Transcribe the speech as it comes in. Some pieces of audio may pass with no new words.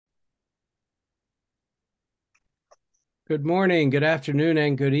Good morning, good afternoon,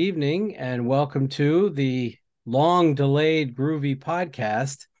 and good evening, and welcome to the long delayed Groovy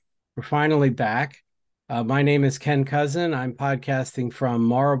podcast. We're finally back. My name is Ken Cousin. I'm podcasting from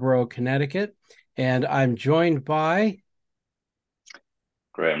Marlborough, Connecticut, and I'm joined by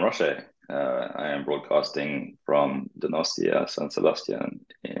Graham Roche. I am broadcasting from Donostia, San Sebastian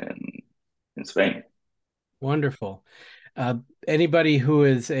in Spain. wonderful. Uh, Anybody who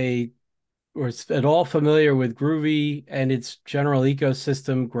is or is at all familiar with Groovy and its general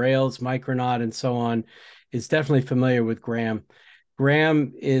ecosystem, Grails, Micronaut, and so on, is definitely familiar with Graham.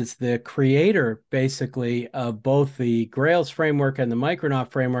 Graham is the creator, basically, of both the Grails framework and the Micronaut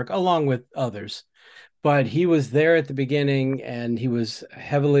framework, along with others. But he was there at the beginning, and he was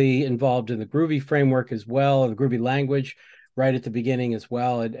heavily involved in the Groovy framework as well, the Groovy language right at the beginning as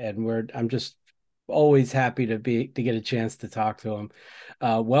well. I'm just always happy to get a chance to talk to him.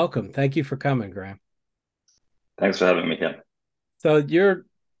 Welcome. Thank you for coming, Graham. Thanks for having me, Ken. So you're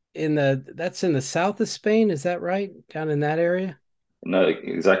that's in the south of Spain, is that right? Down in that area? No,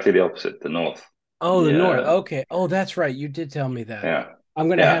 exactly the opposite, the north. Oh, the north. Yeah, Okay. Oh, that's right. You did tell me that. yeah, I'm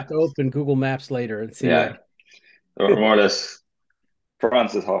going to have yeah, to open Google Maps later and see where. yeah. More or less,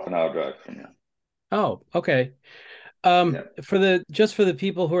 France is half an hour drive from here. Oh, okay. Yeah, For the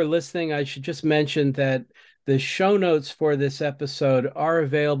people who are listening, I should just mention that the show notes for this episode are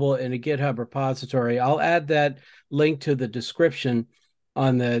available in a GitHub repository. I'll add that link to the description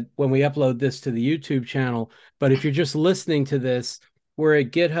on the when we upload this to the YouTube channel. But if you're just listening to this, we're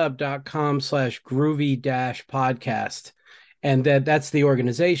at github.com/groovy-podcast. And that's the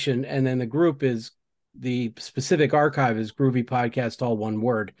organization. And then the group is the specific archive is Groovy Podcast, all one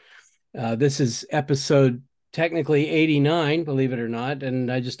word. This is episode technically 89, believe it or not.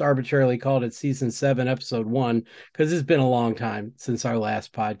 And I just arbitrarily called it season 7, episode 1, because it's been a long time since our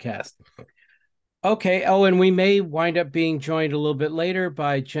last podcast. Okay. Oh, and we may wind up being joined a little bit later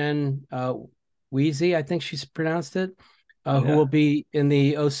by Jen Wheezy, I think she's pronounced it, who will yeah. be in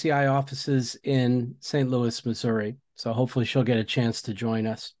the OCI offices in St. Louis, Missouri. So hopefully she'll get a chance to join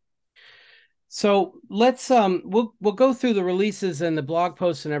us. So we'll go through the releases and the blog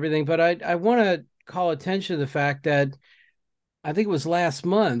posts and everything, but I want to call attention to the fact that I think it was last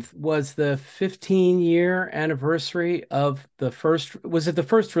month was the 15-year anniversary of was it the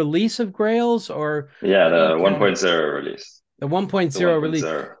first release of Grails or Yeah, what the 1.0 release. the The 1.0 release?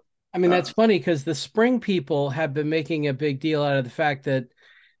 1.0. I mean, Uh, that's funny because the Spring people have been making a big deal out of the fact that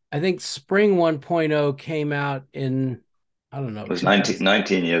I think Spring 1.0 came out in, I don't know, it was 19, 2000.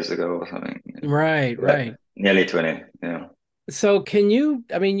 19 years ago or something. Right, Like right. nearly 20. Yeah. So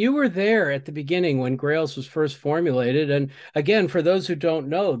I mean, you were there at the beginning when Grails was first formulated. And again, for those who don't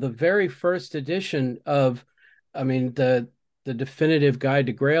know, the very first edition of, I mean, the definitive guide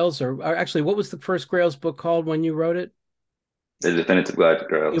to Grails, or actually, what was the first Grails book called when you wrote it? The definitive guide to It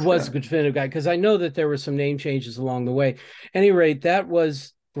Grails. was Yeah. a good definitive guide because I know that there were some name changes along the way. At any rate, that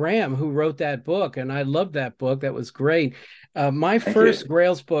was Graham who wrote that book, and I loved that book. That was great. My Thank first you.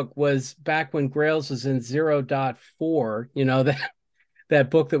 Grails book was back when Grails was in 0.4, that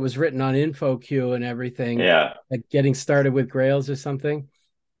book that was written on InfoQ and everything, Yeah. like getting started with Grails or something.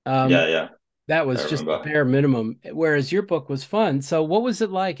 Yeah, Um, yeah. that I was just the remember. bare minimum. Whereas your book was fun. So, what was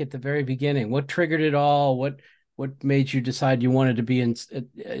it like at the very beginning? What triggered it all? What made you decide you wanted to be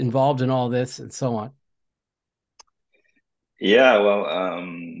involved in all this and so on? Yeah, well,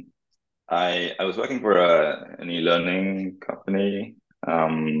 I was working for an e-learning company,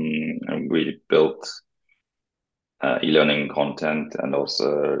 and we built e-learning content and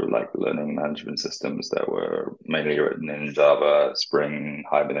also like learning management systems that were mainly written in Java, Spring,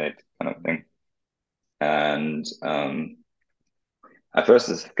 Hibernate kind of thing. And I first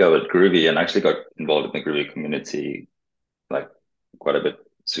discovered Groovy and actually got involved in the Groovy community like quite a bit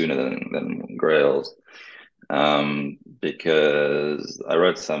sooner than Grails. Because I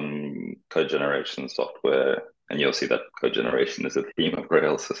wrote some code generation software, and you'll see that code generation is a theme of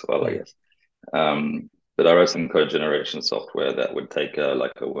Rails as well, I Yeah. guess. But I wrote some code generation software that would take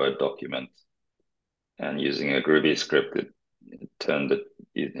like a Word document and using a Groovy script, it turned it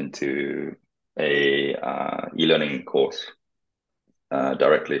into a e-learning course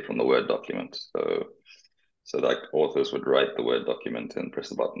directly from the Word document. So like authors would write the Word document and press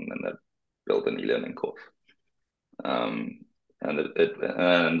the button and then build an e-learning course. Um, and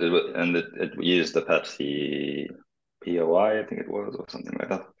it used Apache POI, I think it was, or something like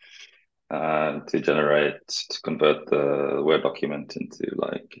that, to convert the Word document into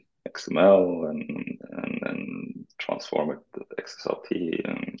like XML and transform it to XSLT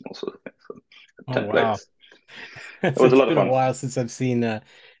and all sorts of things. So Oh, wow. templates. It was a It's lot of been a fun. while since I've seen Yeah,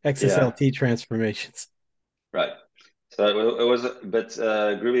 XSLT transformations. right. So it was, but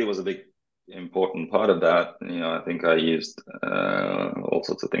Groovy was a big important part of that. I think I used all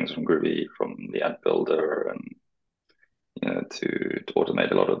sorts of things from Groovy, from the ad builder, and to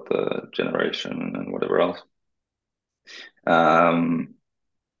automate a lot of the generation and whatever else. Um,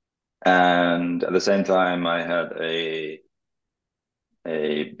 and at the same time, I had a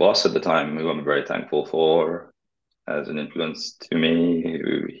boss at the time who I'm very thankful for as an influence to me.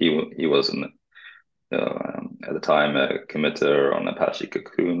 He was at the time a committer on Apache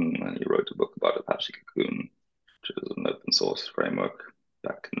Cocoon, and he wrote a book about Apache Cocoon, which is an open source framework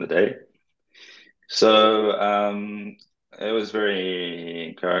back in the day. So it was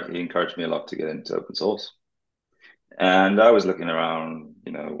he encouraged me a lot to get into open source. And I was looking around,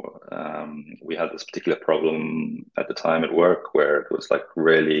 we had this particular problem at the time at work where it was like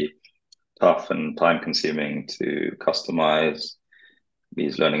really tough and time consuming to customize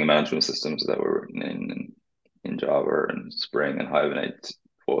these learning management systems that were written in Java and Spring and Hibernate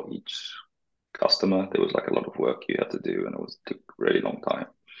for each customer. There was like a lot of work you had to do, and took a really long time.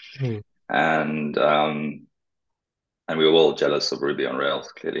 Hmm. And and we were all jealous of Ruby on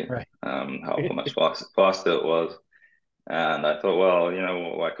Rails, clearly, Right. how much faster it was. And I thought,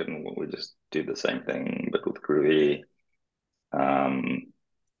 well, why couldn't we just do the same thing but with Groovy? Um,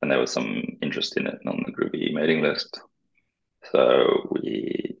 and there was some interest in it on the Groovy mailing list. So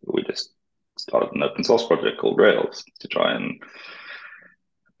we just started an open source project called Rails to try and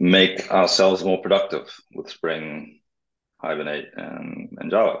make ourselves more productive with Spring, Hibernate,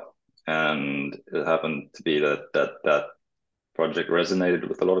 and Java. And it happened to be that project resonated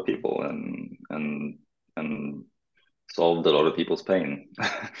with a lot of people and solved a lot of people's pain.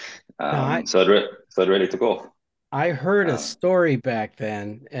 Now, So it really took off. I heard a Um, story back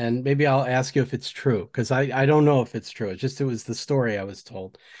then, and maybe I'll ask you if it's true, because I don't know if it's true. It was the story I was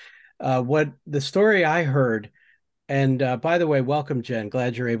told. What the story I heard, and by the way, welcome, Jen.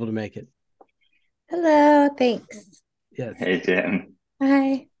 Glad you're able to make it. Hello, thanks. Yes. hey, Jan.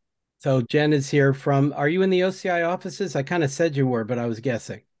 Hi. So Jen is here from, are you in the OCI offices? I kind of said you were, but I was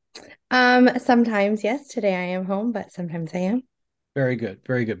guessing. Sometimes, yes, today I am home, but sometimes I am. Very good,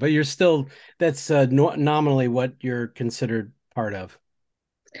 very good. But you're still, that's no nominally what you're considered part of.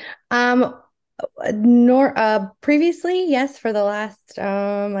 Um, nor Previously, yes, for the last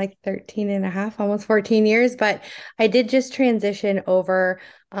like 13 and a half, almost 14 years, but I did just transition over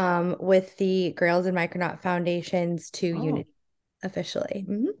with the Grails and Micronaut Foundations to Oh, Unity officially.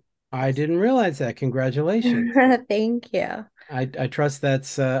 I didn't realize that. Congratulations. Thank you. I trust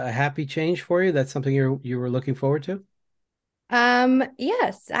that's a happy change for you. That's something you were looking forward to.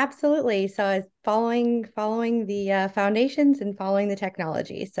 Yes, absolutely. So I was following the foundations and following the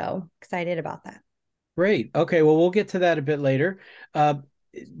technology. So excited about that. Great. Okay, well, we'll get to that a bit later. Uh,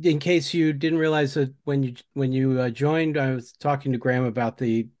 in case you didn't realize that when you joined, I was talking to Graham about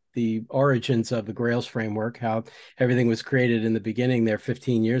the origins of the Grails framework, how everything was created in the beginning there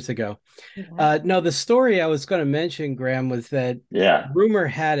 15 years ago. Yeah. No, the story I was going to mention, Graham, was that Yeah. rumor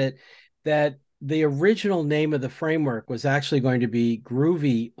had it that the original name of the framework was actually going to be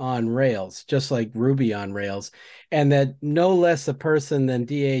Groovy on Rails, just like Ruby on Rails, and that no less a person than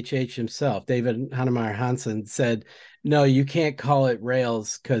DHH himself, David Hanemeyer Hansen, said, "No, you can't call it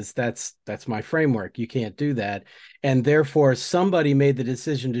Rails because that's my framework. You can't do that." And therefore, somebody made the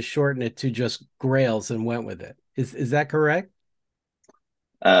decision to shorten it to just Grails and went with it. Is that correct?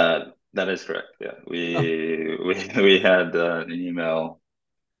 That is correct. Yeah, Oh, we had an email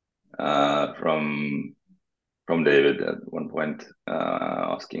from David at one point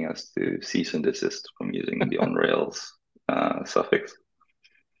asking us to cease and desist from using the on Rails suffix.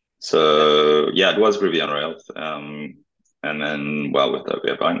 So yeah, it was Groovy on Rails. And then well, we thought,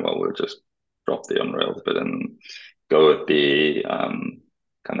 okay, fine. Well, we'll just drop the on Rails, but then go with the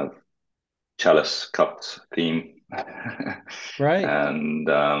kind of chalice cups theme, right. and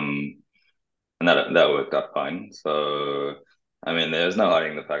that worked out fine. So I mean, there's no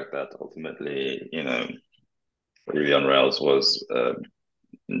hiding the fact that ultimately, Ruby on Rails was a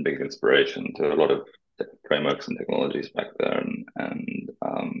big inspiration to a lot of frameworks and technologies back there, and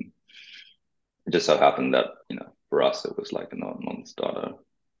it just so happened that for us it was like a non-starter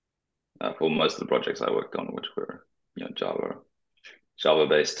for most of the projects I worked on, which were Java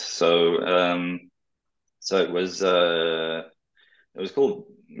based. So it was cool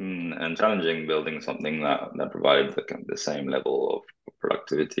and challenging building something that provided the same level of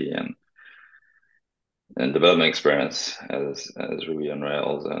productivity and development experience as Ruby on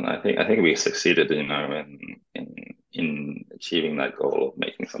Rails. And I think we succeeded, in achieving that goal of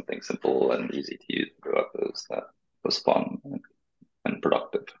making something simple and easy to use for developers that was fun and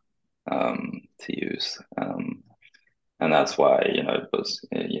productive to use. and that's why it was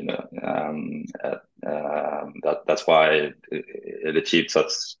that's why it achieved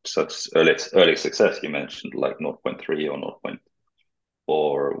such early success. You mentioned like zero point 0.3 or zero point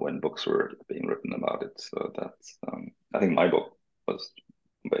 0.4 when books were being written about it. So that's I think my book was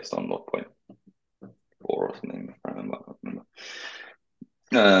based on zero point 0.4 or something, if I remember.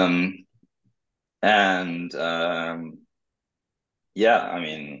 Um, and yeah, I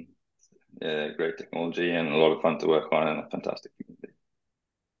mean, great technology and a lot of fun to work on and a fantastic community.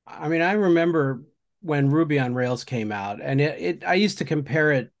 I mean, I remember when Ruby on Rails came out, and I used to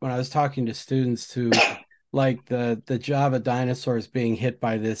compare it when I was talking to students to like the Java dinosaurs being hit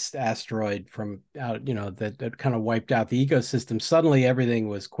by this asteroid from out, that kind of wiped out the ecosystem. Suddenly everything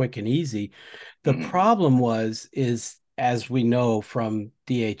was quick and easy. The Mm-hmm. problem is, as we know from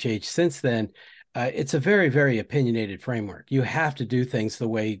DHH since then, it's a very, very opinionated framework. You have to do things the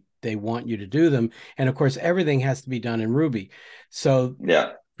way they want you to do them. And of course, everything has to be done in Ruby. So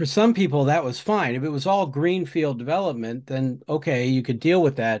Yeah, for some people that was fine. If it was all greenfield development, then okay, you could deal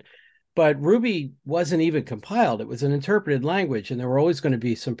with that. But Ruby wasn't even compiled. It was an interpreted language, and there were always going to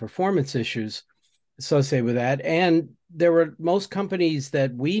be some performance issues associated with that. And there were most companies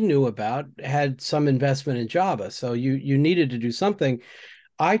that we knew about had some investment in Java. So you needed to do something.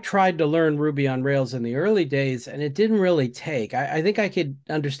 I tried to learn Ruby on Rails in the early days, and it didn't really take. I think I could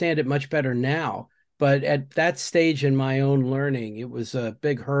understand it much better now, but at that stage in my own learning, it was a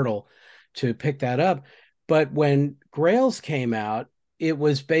big hurdle to pick that up. But when Grails came out, it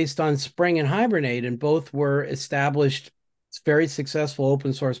was based on Spring and Hibernate, and both were established, very successful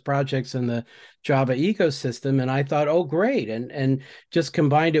open source projects in the Java ecosystem. And I thought, oh, great. And just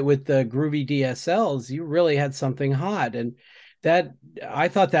combined it with the Groovy DSLs, you really had something hot. And that I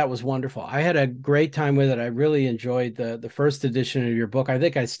thought that was wonderful. I had a great time with it. I really enjoyed the first edition of your book. I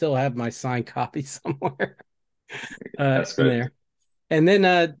think I still have my signed copy somewhere that's in great. there. And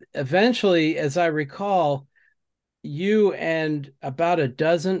then eventually, as I recall, you and about a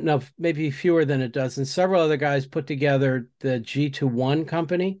dozen, no, maybe fewer than a dozen, several other guys put together the G21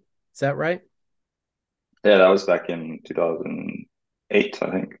 company. Is that right? Yeah, that was back in 2008,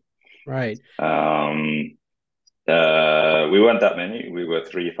 I think. Right. Um, we weren't that many. We were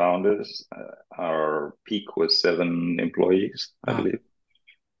three founders. Our peak was 7 employees, I Ah, believe.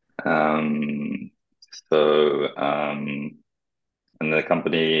 Um, and the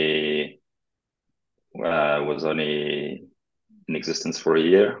company was only in existence for a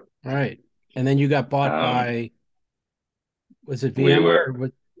year. right. And then you got bought Um, by, was it we VMware or were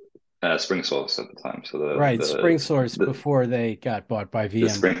what? Spring Source at the time, so Right, Spring Source before they got bought by the VMware.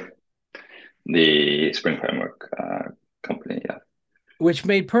 Spring the Spring Framework company. Yeah. Which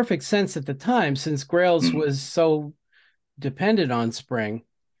made perfect sense at the time since Grails Mm. was so dependent on Spring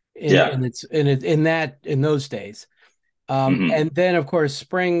Yeah. in those days. Hmm. And then of course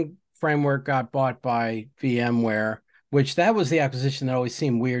Spring Framework got bought by VMware, which that was the acquisition that always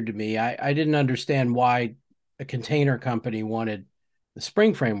seemed weird to me. I didn't understand why a container company wanted the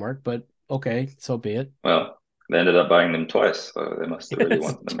Spring Framework, but okay, so be it. Well, they ended up buying them twice, so they must have really As it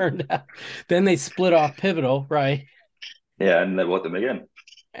wanted them. turned out. Then they split off Pivotal, right? Yeah, and they bought them again.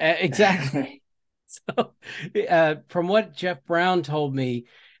 Exactly. So, from what Jeff Brown told me,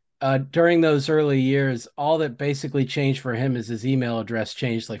 during those early years, all that basically changed for him is his email address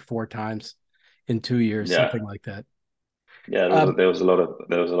changed like 4 times in 2 years, Yeah, something like that. yeah. Uh, There was a lot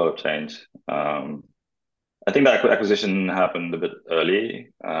of change. I think that acquisition happened a bit early.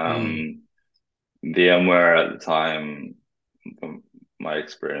 mm, VMware at the time, from my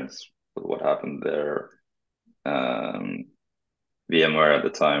experience with what happened there, um, VMware at the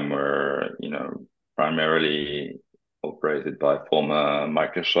time were, primarily operated by former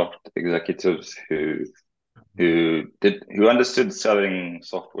Microsoft executives who understood selling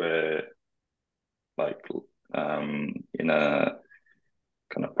software like in a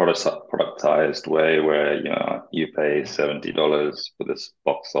kind of productized way where you pay $70 for this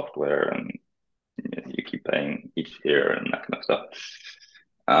box software and you keep paying each year and that kind of stuff.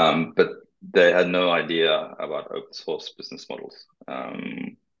 But they had no idea about open source business models,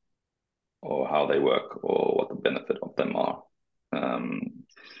 or how they work or what the benefit of them are. Um,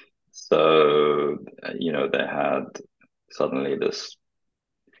 they had suddenly this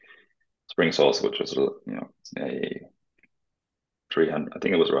Spring Source, which was a 300, I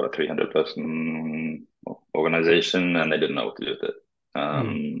think it was about a 300 person organization, and they didn't know what to do with it.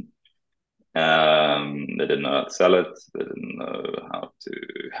 mm. They didn't know how to sell it. They didn't know how to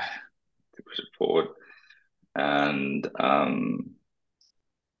push it forward, and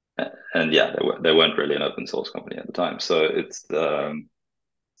yeah, they weren't really an open source company at the time. So it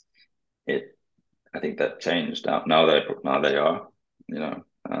I think that changed. Now they are, you know,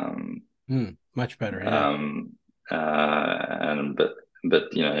 Much better. Yeah. um, and but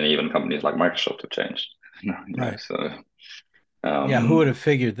and even companies like Microsoft have changed. Right. So Yeah, who would um, have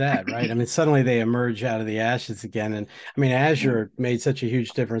figured that, right? I mean, suddenly they emerge out of the ashes again. And I mean, Azure made such a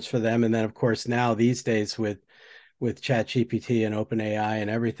huge difference for them. And then of course now these days with ChatGPT and OpenAI and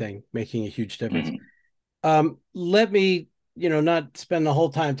everything making a huge difference. mhm. Let me, not spend the whole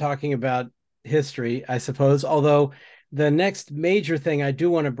time talking about history, I suppose, although the next major thing I do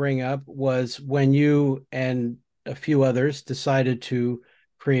want to bring up was when you and a few others decided to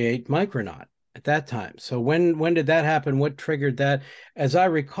create Micronaut at that time. So when did that happen? What triggered that? As I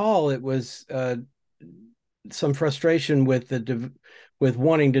recall, it was some frustration with with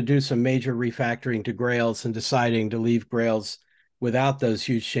wanting to do some major refactoring to Grails and deciding to leave Grails without those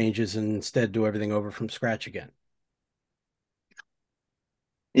huge changes and instead do everything over from scratch again.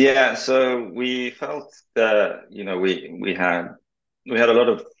 Yeah, so we felt that we had a lot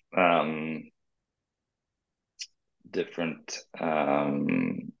of different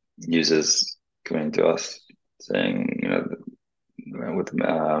users coming to us saying, with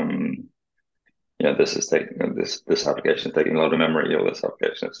this application is taking a lot of memory, or this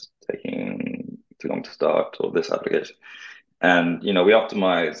application is taking too long to start, or this application. And we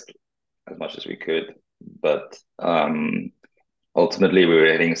optimized as much as we could, but ultimately we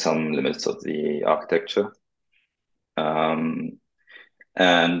were hitting some limits of the architecture. Um,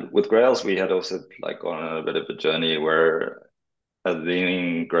 and with Grails, we had also like gone on a bit of a journey where at the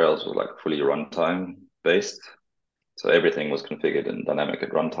beginning, Grails was like fully runtime based. So everything was configured and dynamic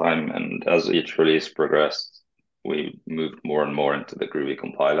at runtime. And as each release progressed, we moved more and more into the Groovy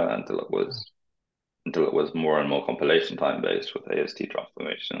compiler until it was more and more compilation time based with AST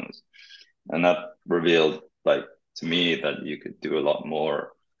transformations. And that revealed, like, to me, that you could do a lot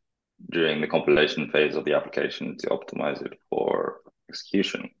more during the compilation phase of the application to optimize it for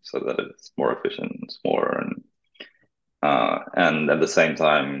execution so that it's more efficient, it's more and at the same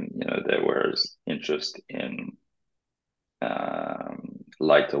time, there was interest in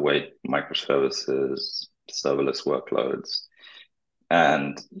lighter weight microservices, serverless workloads,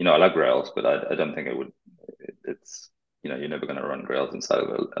 and I like Rails, but I don't think it would. It's you're never going to run Rails inside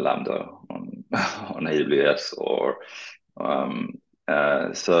of a Lambda on on AWS or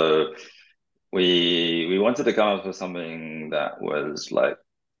so we wanted to come up with something that was like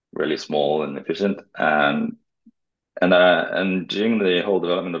really small and efficient and during the whole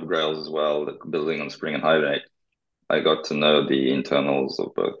development of Grails as well, building on Spring and Hibernate, I got to know the internals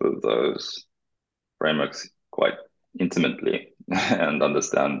of both of those frameworks quite intimately and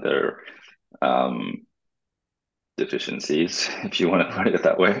understand their um, deficiencies, if you want to put it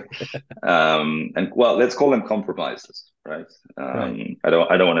that way. And well, let's call them compromises, right? Right. I don't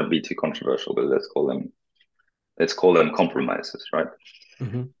want to be too controversial, but let's call them compromises, right?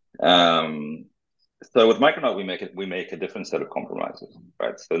 Hmm. Um, So with Micronaut, we make a different set of compromises,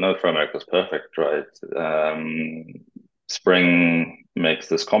 right? So no framework is perfect, right? Spring makes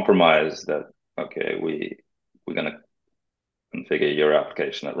this compromise that okay, we're gonna configure your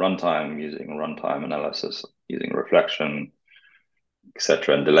application at runtime using runtime analysis, using reflection,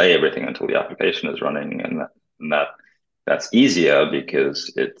 etc., and delay everything until the application is running, and that's easier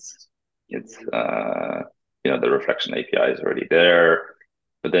because it's the reflection API is already there,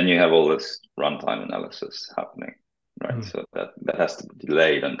 but then you have all this runtime analysis happening, right? Mm. So that has to be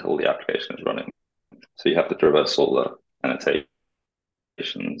delayed until the application is running. So you have to traverse all the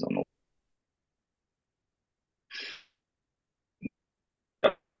annotations on all the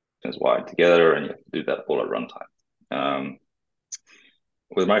applications wired together, and you have to do that all at runtime.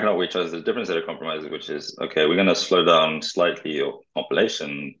 With Micronaut, we chose a different set of compromises, which is okay, we're going to slow down slightly your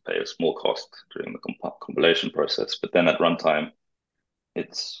compilation, pay a small cost during the compilation process, but then at runtime,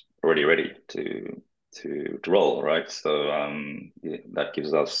 it's already ready to roll, right? So that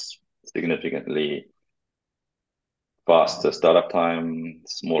gives us significantly faster startup time,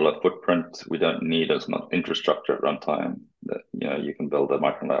 smaller footprint. We don't need as much infrastructure at runtime. That you can build a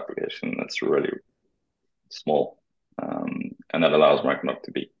Micronaut application that's really small, and that allows Micronaut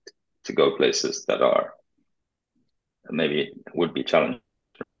to go places that are maybe would be challenging,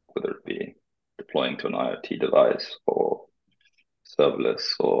 whether it be deploying to an IoT device or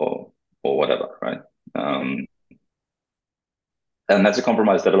serverless or whatever, right? Um, and that's a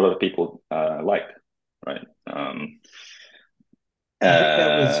compromise that a lot of people like, right? I think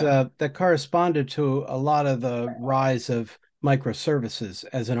that was Uh, that corresponded to a lot of the rise of microservices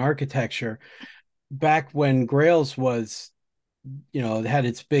as an architecture back when Grails was, had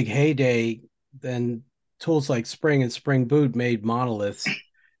its big heyday. Then tools like Spring and Spring Boot made monoliths.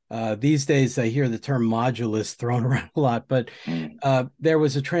 These days, I hear the term modulus thrown around a lot, but Mm. there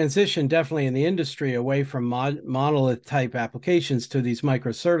was a transition definitely in the industry away from monolith type applications to these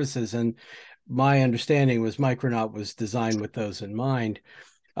microservices. And my understanding was Micronaut was designed with those in mind.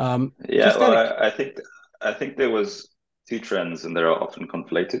 Yeah, Just well, out of, I think there was two trends, and they're often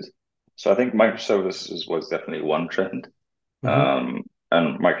conflated. So I think microservices was definitely one trend, Mhm,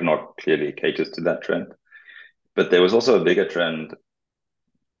 and Micronaut clearly caters to that trend. But there was also a bigger trend,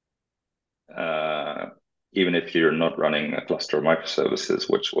 uh, even if you're not running a cluster of microservices,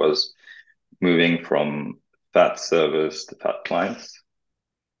 which was moving from fat servers to fat clients.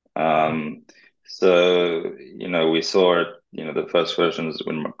 Um, so, we saw it, the first versions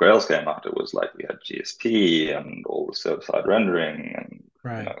when Grails came out, it was like we had GSP and all the server-side rendering and,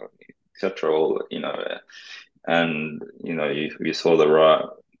 right, etc. All, and, we saw the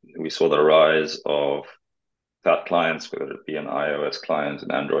rise of fat clients, whether it be an iOS client,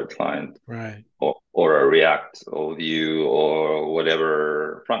 an Android client, right, or a React or Vue or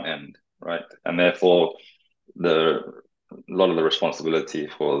whatever front end, right? And therefore, the a lot of the responsibility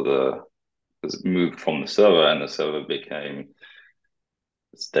for the was moved from the server, and the server became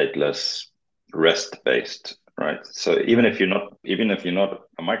stateless, REST based, right? So right. even if you're not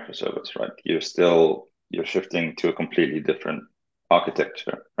a microservice, right, you're shifting to a completely different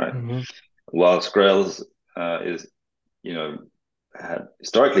architecture, right? Mhm, Whilst Grails is you know had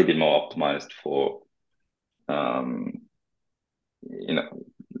historically been more optimized for um, you know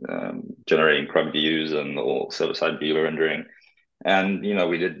generating Chrome views and all server side view rendering. And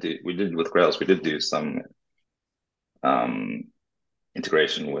we did with Grails, we did do some um,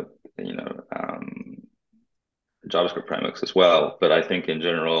 integration with you know um, JavaScript frameworks as well. But I think in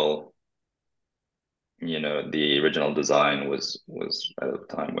general, the original design was at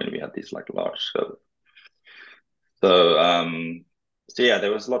the time when we had these like large scope. So yeah,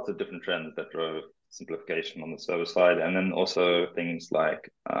 there was lots of different trends that drove simplification on the server side, and then also things like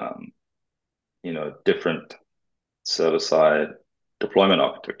different server side deployment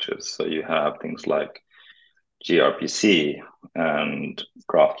architectures. So you have things like gRPC and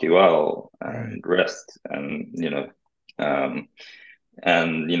GraphQL right. and REST, and um,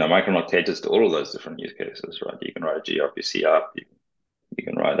 Micronaut caters to all of those different use cases, right? You can write a gRPC app, you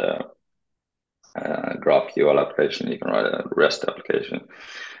can write a GraphQL application, you can write a REST application,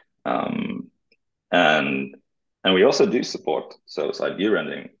 um, and we also do support server-side view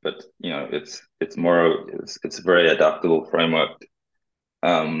rendering, but it's a very adaptable framework,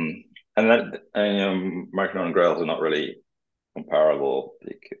 and Micronaut and Grails are not really comparable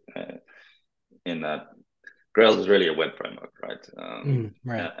in that Grails is really a web framework, right?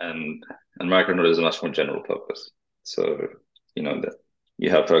 Right. And Micronaut is a much more general purpose. So that you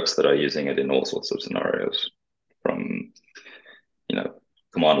have folks that are using it in all sorts of scenarios, from you know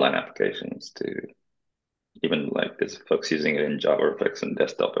command line applications to even like there's folks using it in Java effects and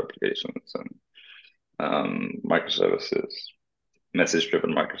desktop applications and microservices, message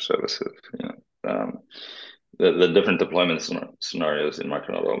driven microservices. The different deployment scenarios in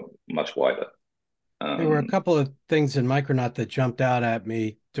Micronaut are much wider. There were a Um, couple of things in Micronaut that jumped out at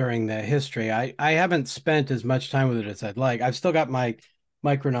me during the history. I haven't spent as much time with it as I'd like. I've still got my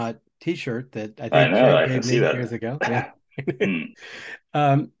Micronaut t-shirt that I I think know, Joe I can gave see me years ago. Yeah. that.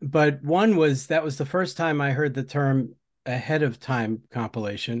 Hmm. But that was the first time I heard the term ahead of time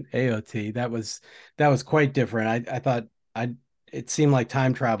compilation, AOT. That was quite different. I thought I it seemed like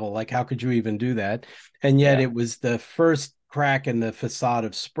time travel. Like how could you even do that? And yet Yeah, it was the first crack in the facade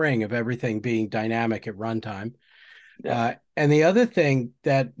of Spring of everything being dynamic at runtime. yeah, And the other thing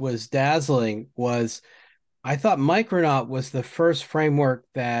that was dazzling was I thought Micronaut was the first framework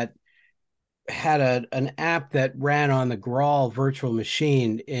that had an app that ran on the Graal virtual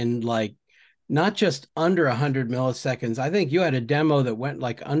machine in like not just under 100 milliseconds. I think you had a demo that went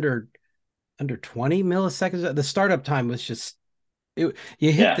like under 20 milliseconds. The startup time was just you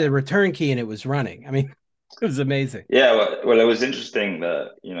hit yeah, the return key and it was running. I mean, it was amazing. yeah. Well, it was interesting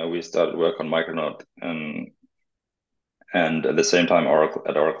that we started work on Micronaut, and at the same time,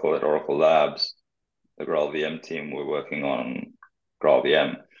 Oracle Labs, the Graal VM team were working on Graal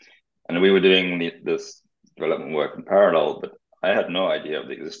VM, and we were doing this development work in parallel. But I had no idea of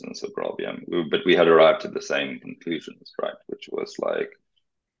the existence of Graal VM, but we had arrived at the same conclusions, right? Which was like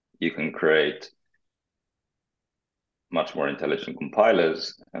you can create much more intelligent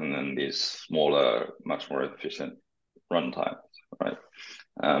compilers, and then these smaller, much more efficient runtimes, right?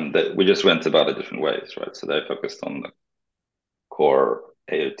 That we just went about it different ways, right? So they focused on the core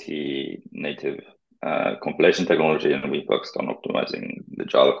AOT native compilation technology, and we focused on optimizing the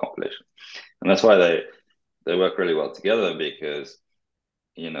Java compilation. And that's why they work really well together, because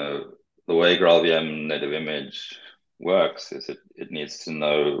the way GraalVM native image works is it needs to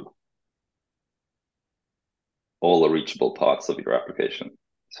know all the reachable parts of your application.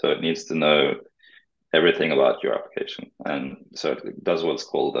 So it needs to know everything about your application. And so it does what's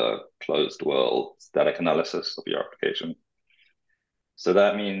called a closed world static analysis of your application. So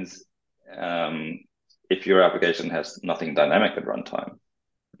that means if your application has nothing dynamic at runtime,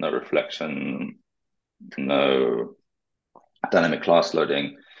 no reflection, no dynamic class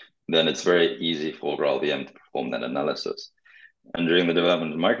loading, then it's very easy for GraalVM to perform that analysis. And during the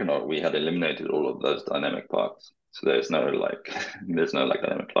development of Micronaut, we had eliminated all of those dynamic parts. So there's no like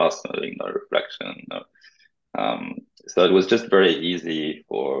dynamic class loading, no reflection, no. So it was just very easy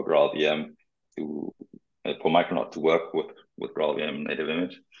for GraalVM for Micronaut to work with GraalVM native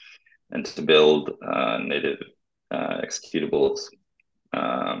image and to build native executables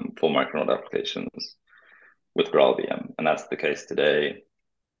for Micronaut applications with GraalVM, and that's the case today.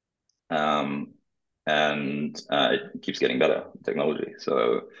 And it keeps getting better technology.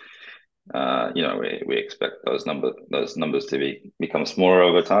 So we expect those numbers to become smaller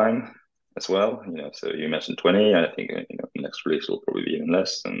over time as well. So you mentioned 20. I think the next release will probably be even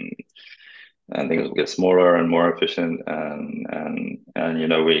less, and things will get smaller and more efficient. And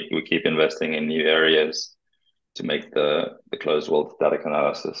we keep investing in new areas to make the closed world static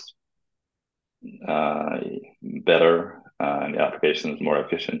analysis better and the applications more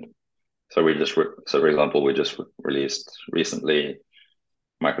efficient. So for example, we just released recently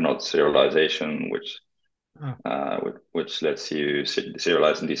Micronaut serialization, which lets you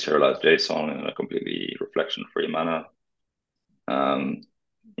serialize and deserialize JSON in a completely reflection-free manner.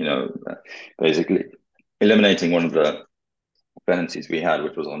 Basically eliminating one of the dependencies we had,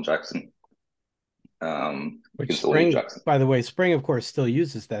 which was on Jackson. Which Spring, by the way, Spring, of course, still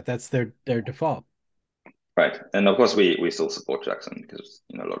uses that. That's their default. Right. And of course, we still support Jackson because,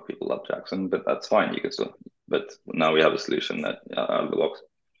 a lot of people love Jackson, but that's fine. You could still, but now we have a solution that out of the box.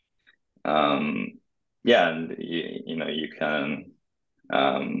 And you can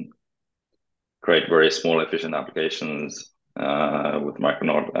create very small, efficient applications with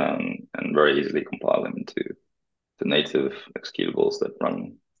Micronaut and very easily compile them into the native executables that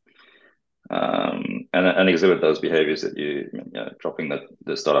run and exhibit those behaviors that dropping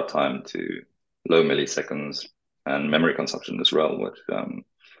the startup time to low milliseconds and memory consumption as well. Which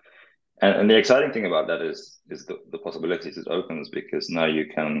and the exciting thing about that is the possibilities it opens, because now you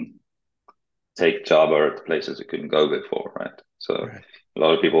can take Java to places it couldn't go before, right? So right. A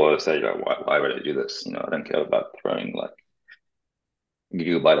lot of people always say, why would I do this? I don't care about throwing like a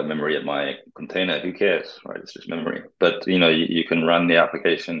gigabyte of memory at my container. Who cares, right? It's just memory. But you can run the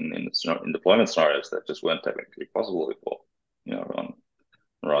application in deployment scenarios that just weren't technically possible before.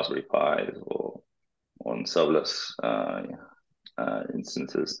 On Raspberry Pis or on serverless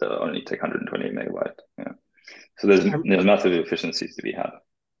instances that only take 120 megabyte. Yeah. So there's massive efficiencies to be had.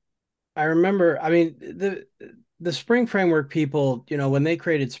 I remember, I mean, the Spring Framework people, when they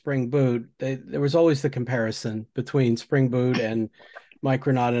created Spring Boot, there was always the comparison between Spring Boot and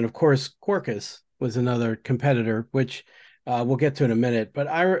Micronaut, and of course, Quarkus was another competitor, which we'll get to in a minute. But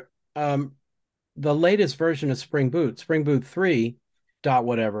the latest version of Spring Boot 3 dot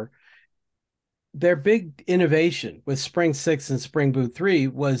whatever, their big innovation with Spring 6 and Spring Boot 3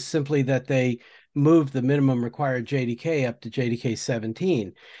 was simply that they moved the minimum required JDK up to JDK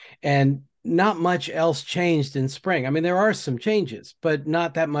 17. And not much else changed in Spring. I mean, there are some changes, but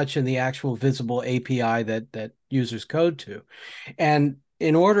not that much in the actual visible API that users code to. And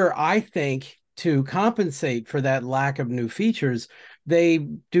in order, I think, to compensate for that lack of new features, they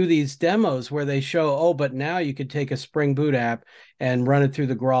do these demos where they show, oh, but now you could take a Spring Boot app and run it through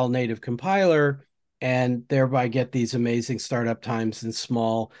the Graal native compiler and thereby get these amazing startup times and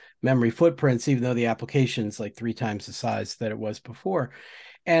small memory footprints, even though the application is like 3 times the size that it was before.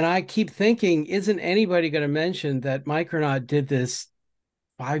 And I keep thinking, isn't anybody going to mention that Micronaut did this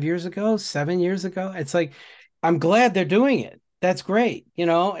 5 years ago, 7 years ago? It's like, I'm glad they're doing it. That's great.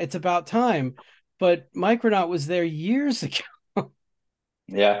 It's about time. But Micronaut was there years ago.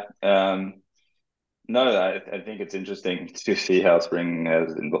 Yeah. No, I think it's interesting to see how Spring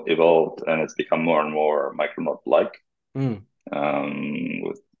has evolved, and it's become more and more Micronaut-like.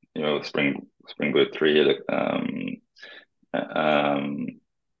 With Spring Boot 3,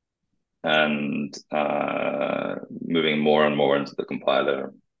 and moving more and more into the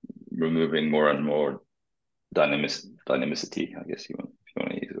compiler, removing more and more dynamicity, I guess if you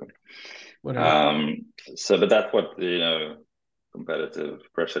want to use it. Whatever. But that's what competitive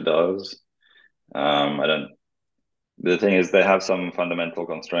pressure does. The thing is, they have some fundamental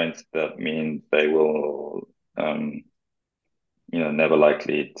constraints that mean they will never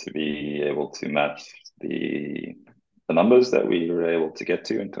likely to be able to match the numbers that we were able to get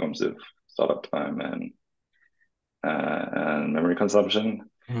to in terms of startup time and memory consumption.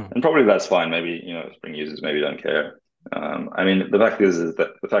 Hmm. And probably that's fine. Maybe, Spring users maybe don't care. I mean, the fact is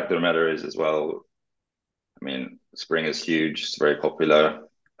that the fact of the matter is as well, I mean, Spring is huge, it's very popular,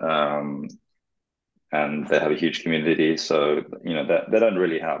 and they have a huge community. So, that they don't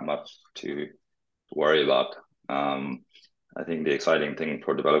really have much to worry about. I think the exciting thing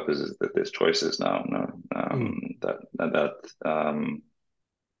for developers is that there's choices now. No, Hmm.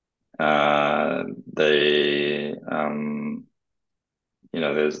 they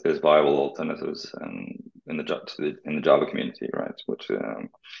there's viable alternatives and in the Java community, right? Which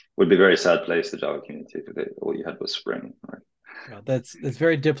would be a very sad place, the Java community, if all you had was Spring, right? Well, that's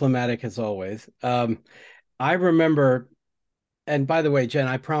very diplomatic as always. I remember, and by the way, Jen,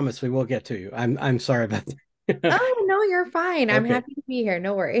 I promise we will get to you. I'm sorry about that. Oh, no, you're fine. I'm Okay. happy to be here.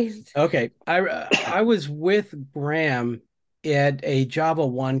 No worries. Okay. I was with Graham at a Java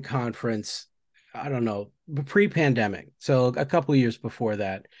One conference, I don't know, pre-pandemic. So a couple of years before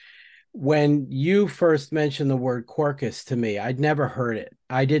that. When you first mentioned the word Quarkus to me, I'd never heard it.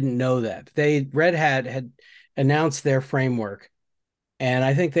 I didn't know that. Red Hat had announced their framework, and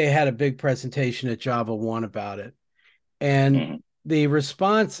I think they had a big presentation at Java One about it. And Mhm. the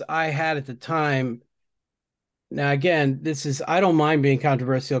response I had at the time, now again, I don't mind being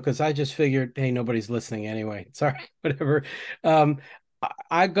controversial because I just figured, hey, nobody's listening anyway. Sorry, whatever.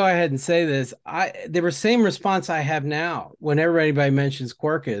 I go ahead and say this. The same response I have now whenever anybody mentions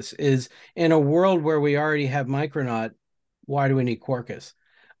Quarkus is, in a world where we already have Micronaut, why do we need Quarkus?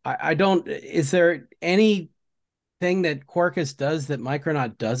 I don't, is there anything that Quarkus does that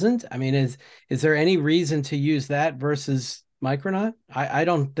Micronaut doesn't? I mean, is there any reason to use that versus Micronaut? I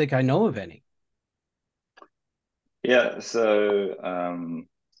don't think I know of any. Yeah. So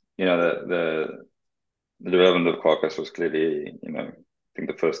the development of Quarkus was clearly, I think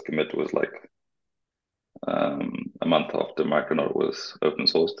the first commit was like a month after Micronaut was open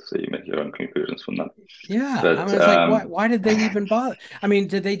sourced. So you make your own conclusions from that. Yeah, I mean, But it's like, why did they even bother? I mean,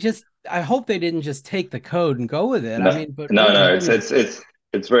 did they just? I hope they didn't just take the code and go with it. I no, mean, but oh no, my no, goodness.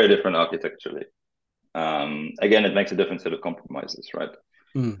 it's very different architecturally. Again, it makes a different set of compromises, right?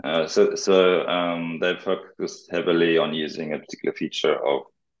 Hmm. They've focused heavily on using a particular feature of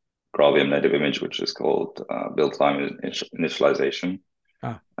Graalvm native image, which is called build time initialization,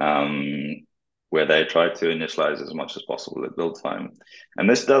 Ah, um, where they try to initialize as much as possible at build time. And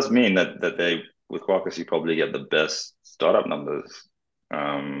this does mean that they, with Quarkus, you probably get the best startup numbers,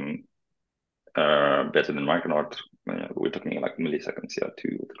 um, better than Micronaut. We're talking like milliseconds here,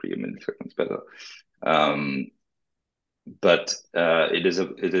 2 or 3 milliseconds better. Um, but it is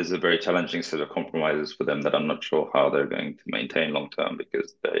a very challenging set of compromises for them that I'm not sure how they're going to maintain long term,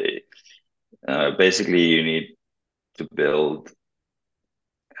 because they basically you need to build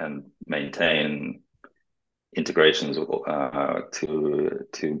and maintain integrations to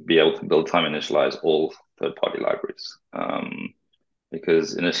be able to build time initialize all third party libraries.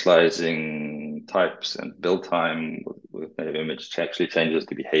 Because initializing types and build time with native image actually changes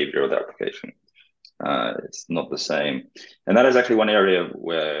the behavior of the application. It's not the same. And that is actually one area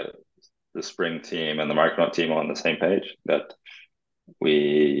where the Spring team and the Micronaut team are on the same page, that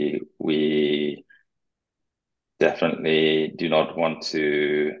we definitely do not want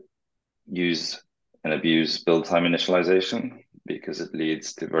to use and abuse build time initialization, because it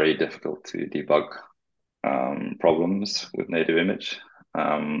leads to very difficult to debug problems with native image.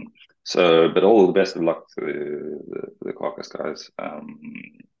 But all the best of luck to the Quarkus guys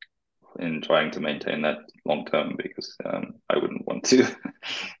in trying to maintain that long term, because I wouldn't want to.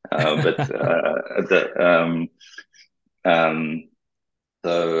 But the, um,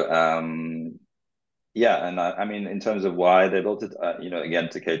 so Yeah, and I mean, in terms of why they built it, again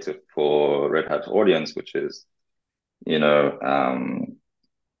to cater for Red Hat audience, which is you know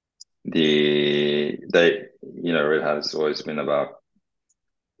Red Hat has always been about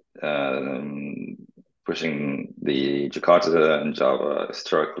um, pushing the Jakarta and Java,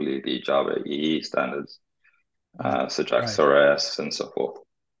 historically the Java EE standards, so right. JAX-RS and so forth.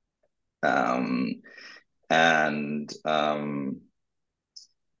 Um, and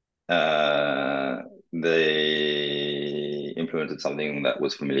uh, they implemented something that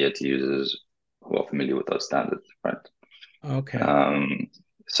was familiar to users who are familiar with those standards, right? Okay. Um,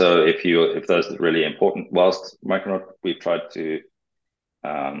 so if those are really important, whilst Micronaut, we've tried to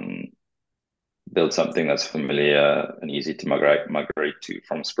um, build something that's familiar and easy to migrate to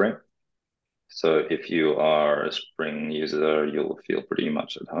from Spring. So if you are a Spring user, you'll feel pretty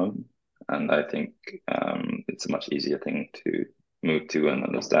much at home. And I think it's a much easier thing to move to and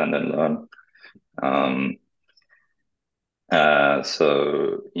understand and learn. Um,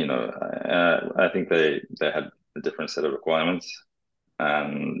 so I think they had a different set of requirements,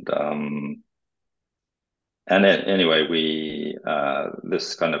 and anyway, we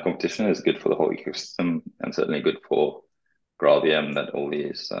this kind of competition is good for the whole ecosystem, and certainly good for GraalVM that all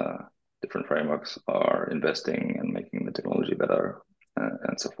these different frameworks are investing and making the technology better,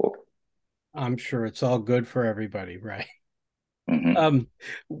 and so forth. I'm sure it's all good for everybody, right? Hmm. Um,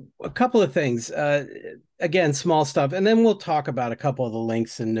 a couple of things. Again, small stuff, and then we'll talk about a couple of the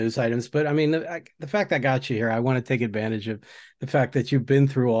links and news items. But I mean, the fact I got you here, I want to take advantage of the fact that you've been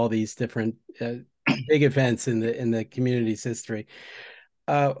through all these different big events in the community's history.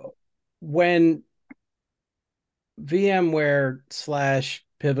 Uh, when VMware slash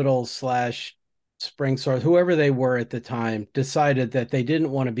Pivotal slash Spring Source, whoever they were at the time, decided that they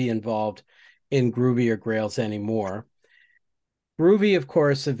didn't want to be involved in Groovy or Grails anymore. Groovy, of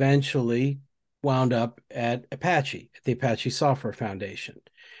course, eventually wound up at Apache, at the Apache Software Foundation.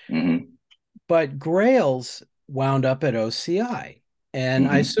 Hmm. But Grails wound up at OCI. And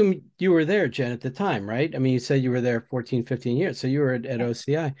I Hmm. assume you were there, Jen, at the time, right? I mean, you said you were there 14, 15 years. So you were at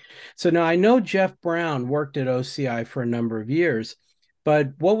OCI. So now I know Jeff Brown worked at OCI for a number of years, but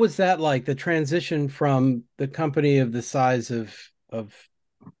what was that like? The transition from the company of the size of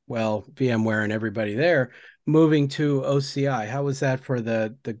well, VMware and everybody there, moving to OCI. How was that for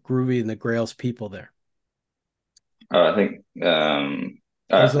the Groovy and the Grails people there? I think What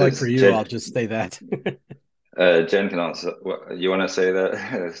was it like for is you? I'll just say that. Jen can answer. What, you want to say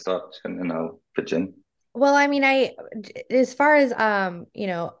that start, Jen, and I'll pitch in. Well, I mean, as far as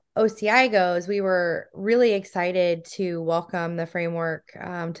OCI goes, we were really excited to welcome the framework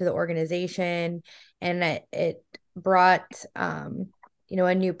to the organization, and it brought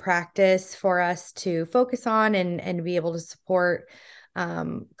a new practice for us to focus on and be able to support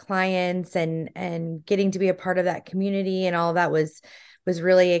clients and getting to be a part of that community and all of that was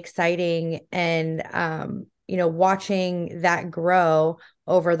really exciting. And watching that grow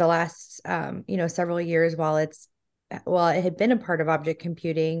over the last several years while it had been a part of object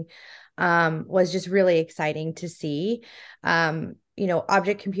computing, was just really exciting to see.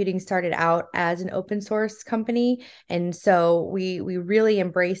 Object computing started out as an open source company, and so we really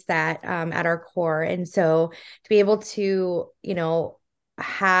embrace that at our core. And so to be able to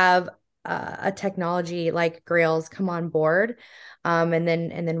have a technology like Grails come on board, and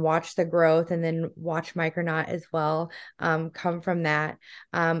then watch the growth, and then watch Micronaut as well come from that.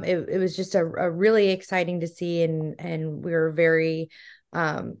 It was just a really exciting to see, and we were very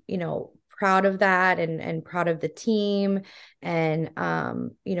proud of that, and proud of the team. And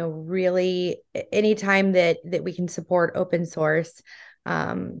really anytime that we can support open source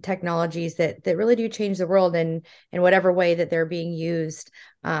technologies that really do change the world in whatever way that they're being used,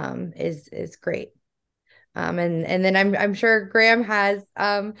 is great. And then I'm sure Graham has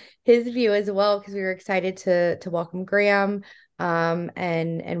his view as well, because we were excited to welcome Graham,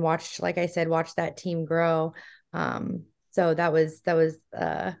 and watch, like I said, watch that team grow. So that was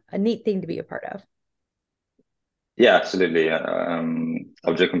a neat thing to be a part of. Yeah, absolutely.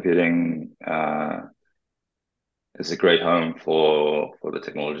 Object computing is a great home for the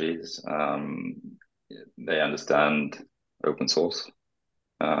technologies. They understand open source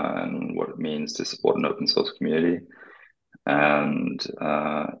and what it means to support an open source community. And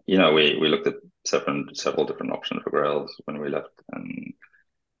we looked at several different options for Grails when we left,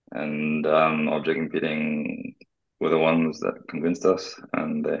 and object computing were the ones that convinced us,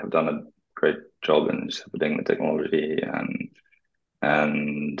 and they have done a great job in shepherding the technology and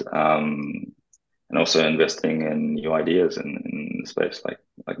and also investing in new ideas in the space like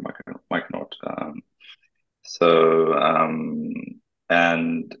Micronaut. So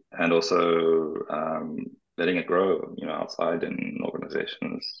and also letting it grow, outside in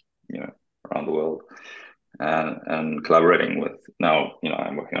organizations, around the world, and collaborating with now,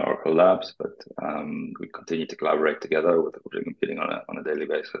 I'm working at Oracle Labs, but we continue to collaborate together with object computing on a daily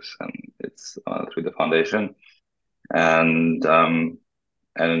basis, and it's through the foundation, and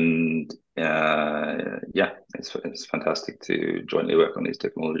yeah, it's fantastic to jointly work on these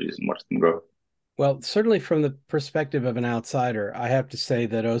technologies and watch them grow. Well, certainly from the perspective of an outsider, I have to say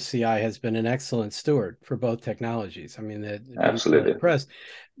that OCI has been an excellent steward for both technologies. I mean, I've been really Absolutely. impressed.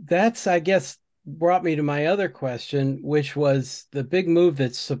 That's, I guess, brought me to my other question, which was the big move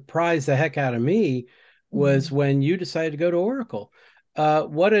that surprised the heck out of me was Mhm. when you decided to go to Oracle.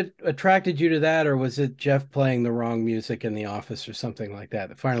 What attracted you to that, or was it Jeff playing the wrong music in the office or something like that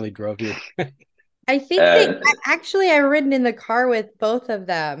that finally drove you? I think they Uh, actually I've ridden in the car with both of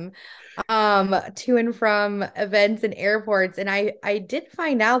them to and from events and airports, and I did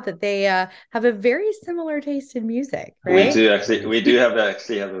find out that they have a very similar taste in music, right? we do have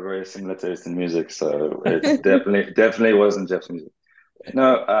actually have a very similar taste in music, so it's definitely wasn't Jeff's music. No,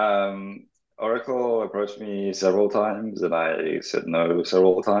 Oracle approached me several times, and I said no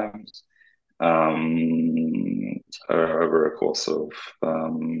several times. Um, over a course of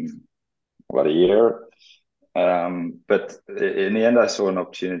about a year. But in the end, I saw an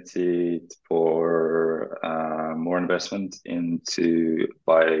opportunity for more investment into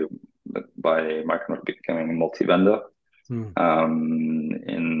by Micronaut becoming a multi-vendor. Hmm.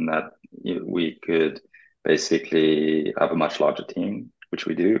 In that we could basically have a much larger team, which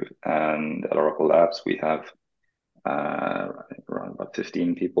we do. And at Oracle Labs, we have around about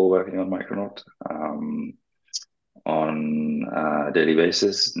 15 people working on Micronaut on a daily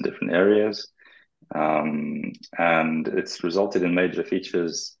basis in different areas. And it's resulted in major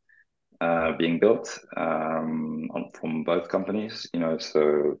features being built from both companies.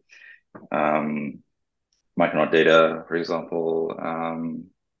 Um, Micronaut data, for example,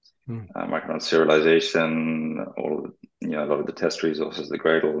 Hmm. Micronaut serialization, a lot of the test resources, the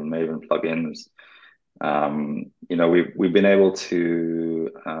Gradle and Maven plugins. We've been able to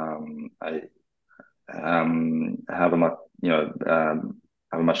have a much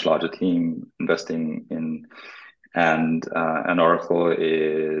have a much larger team investing in, and Oracle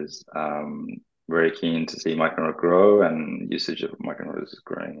is very keen to see Micronaut grow, and usage of Micronaut is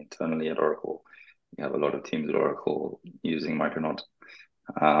growing internally at Oracle. We have a lot of teams at Oracle using Micronaut.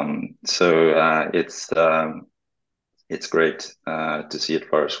 It's great to see it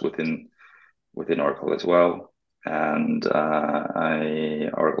flourish within Oracle as well. And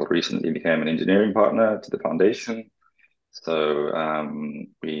Oracle recently became an engineering partner to the foundation. So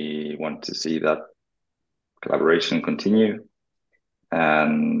we want to see that collaboration continue,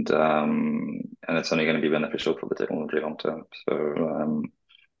 and it's only going to be beneficial for the technology long term.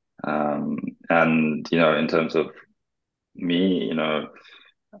 And in terms of me,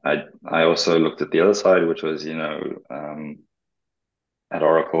 I also looked at the other side, which was at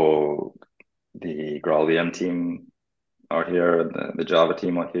Oracle, the GraalVM team out here, the Java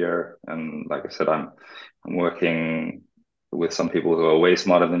team out here, and like I said, I'm working with some people who are way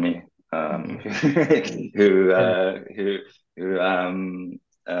smarter than me, who Sure.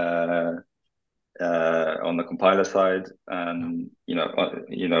 uh, on the compiler side, and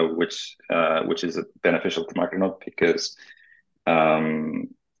which is beneficial to Micronaut because um,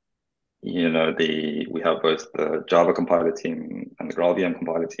 we have both the Java compiler team and the GraalVM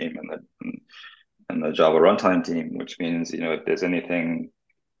compiler team and the Java runtime team, which means if there's anything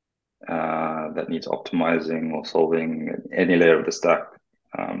that needs optimizing or solving any layer of the stack,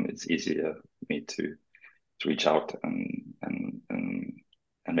 it's easier for me to reach out and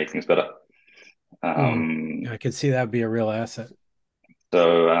make things better. Hmm. Um, I could see that would be a real asset.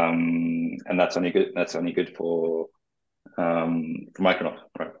 and that's only good. That's only good for Micronaut,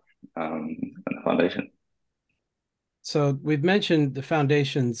 right? And the foundation. So we've mentioned the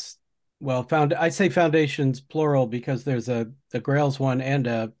foundations. Well, I say foundations plural because there's a Grails one and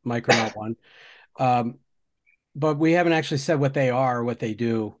a Micronaut one. Um, but we haven't actually said what they are or what they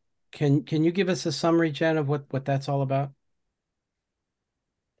do. Can you give us a summary, Jen, of what that's all about?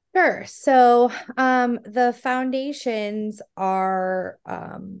 Sure. So, the foundations are,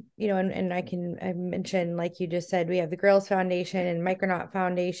 and I mentioned, like you just said, we have the Girls Foundation and Micronaut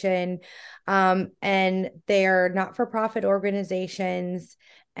Foundation, and they're not-for-profit organizations.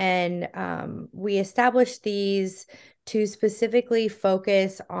 And we established these to specifically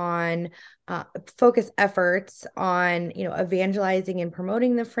focus efforts on, evangelizing and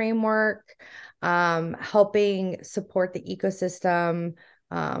promoting the framework, helping support the ecosystem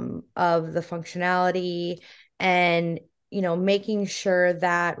of the functionality, and making sure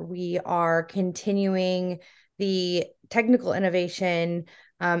that we are continuing the technical innovation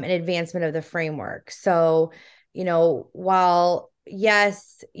and advancement of the framework. So while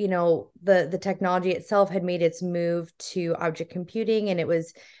yes, the technology itself had made its move to object computing, and it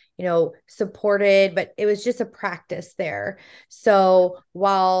was supported, but it was just a practice there. So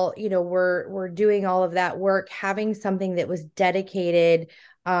while we're doing all of that work, having something that was dedicated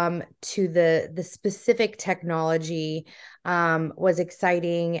to the specific technology was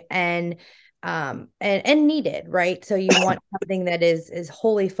exciting and needed, right? So you want something that is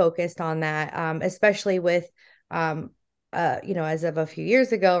wholly focused on that, especially with as of a few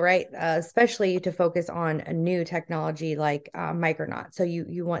years ago, right? Especially to focus on a new technology like Micronaut. So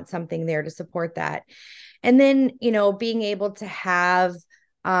you want something there to support that. And then, being able to have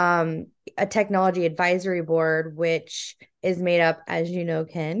a technology advisory board, which is made up, as you know,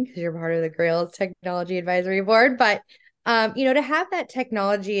 Ken, because you're part of the Grails technology advisory board. But to have that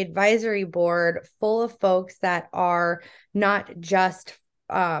technology advisory board full of folks that are not just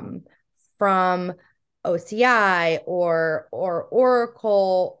from OCI or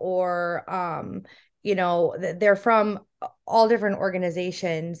Oracle or they're from all different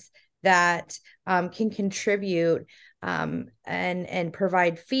organizations that can contribute and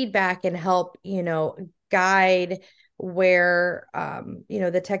provide feedback and help guide where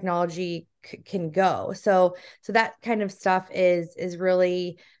the technology can go. So that kind of stuff is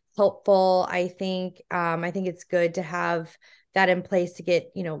really helpful. I think it's good to have that in place to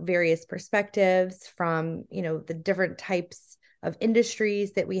get various perspectives from the different types of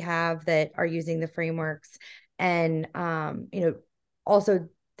industries that we have that are using the frameworks, and also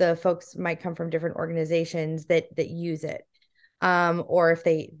the folks might come from different organizations that use it, or if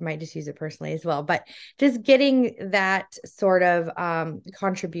they might just use it personally as well. But just getting that sort of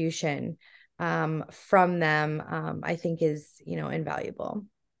contribution from them, I think is invaluable.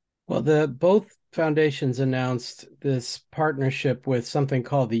 Well, the both foundations announced this partnership with something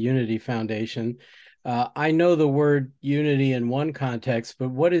called the Unity Foundation. I know the word unity in one context, but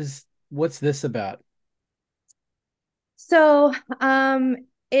what's this about? So,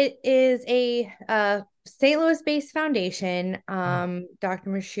 it is a St. Louis-based foundation. Dr.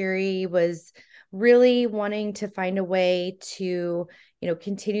 Mashiri was really wanting to find a way to,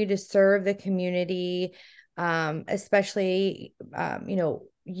 continue to serve the community, especially,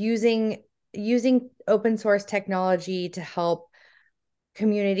 using open source technology to help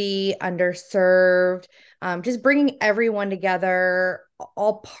community underserved, just bringing everyone together,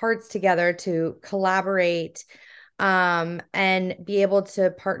 all parts together to collaborate, and be able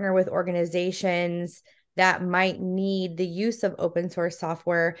to partner with organizations that might need the use of open source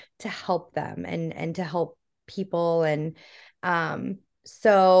software to help them and to help people. And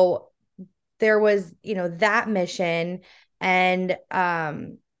so there was that mission, and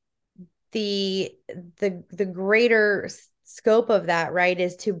the the greater scope of that, right,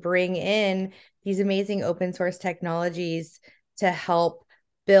 is to bring in these amazing open source technologies to help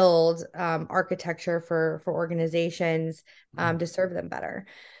build architecture for organizations, to serve them better.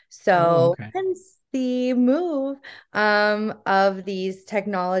 Oh, So okay. hence the move of these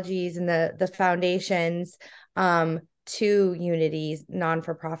technologies and the foundations to Unity's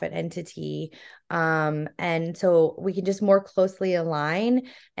non-for-profit entity. And so we can just more closely align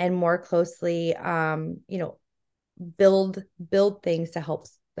and more closely build things to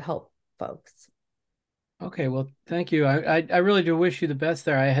help folks. Okay, well, thank you. I really do wish you the best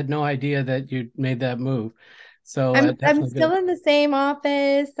there. I had no idea that you made that move. So I'm definitely still good. in the same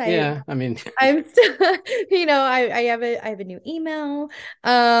office. Yeah, I mean, I'm still, I have a new email.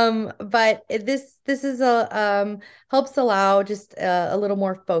 But this is a helps allow just a little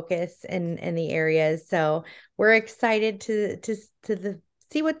more focus in the areas. So we're excited to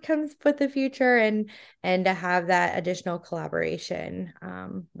see what comes with the future, and to have that additional collaboration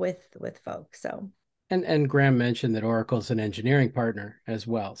with folks. So and Graham mentioned that Oracle's an engineering partner as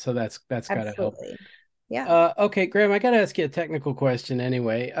well. So that's got to help. absolutely. Yeah. Okay, Graham, I got to ask you a technical question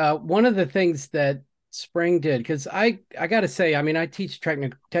anyway. One of the things that Spring did, because I got to say, I mean, I teach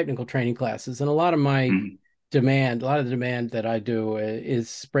technical training classes, and Mhm. a lot of the demand that I do is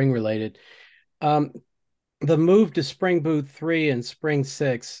Spring related. Um, the move to Spring Boot 3 and Spring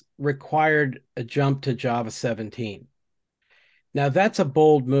 6 required a jump to Java 17. Now, that's a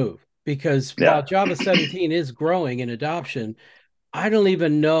bold move because while Yeah, Java 17 is growing in adoption, I don't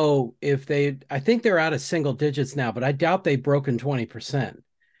even know if I think they're out of single digits now, but I doubt they've broken 20%.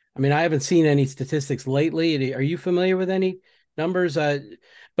 I mean, I haven't seen any statistics lately. Are you familiar with any numbers? But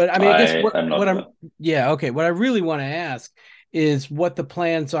I mean, I guess I'm not. yeah, okay. What I really want to ask is what the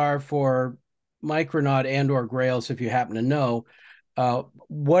plans are for Micronaut and or Grails, if you happen to know.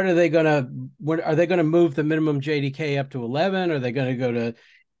 What are they gonna move the minimum JDK up to 11? Are they gonna go to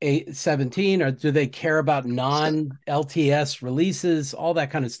 17, or do they care about non-LTS releases, all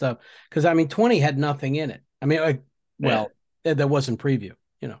that kind of stuff? Because I mean, 20 had nothing in it. I mean, Yeah. well, that wasn't preview,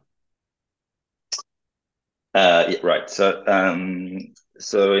 you know. Yeah, right. So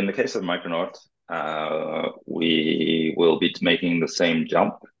in the case of Micronaut, we will be making the same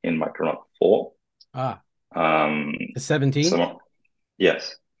jump in Micronaut 4. Ah, Um, the 17? so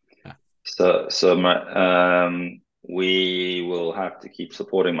yes. Ah, We will have to keep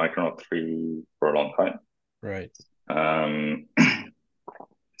supporting Micronaut 3 for a long time. right.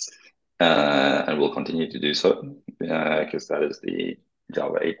 And we'll continue to do so because that is the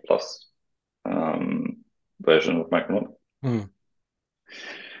Java 8 plus version of Micronaut. Hmm.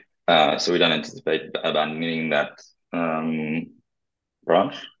 So we don't anticipate abandoning that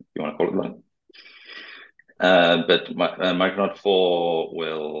branch, if you want to call it that. But Micronaut 4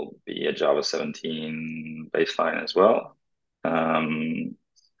 will be a Java 17 baseline as well. And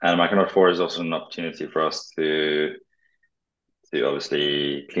Micronaut 4 is also an opportunity for us to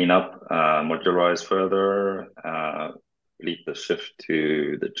obviously clean up, modularize further, lead the shift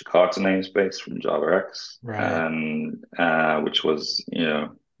to the Jakarta namespace from JavaX, Right. and which was,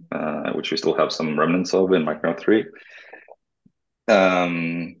 which we still have some remnants of in Micronaut 3.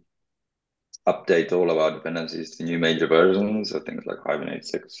 Um, Update all of our dependencies to new major versions, so things like Hibernate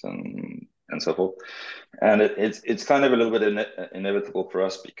 6 and so forth. And it's kind of a little bit inevitable for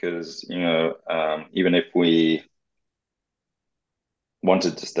us because even if we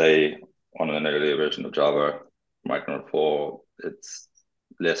wanted to stay on an earlier version of Java, Micronaut 4, it's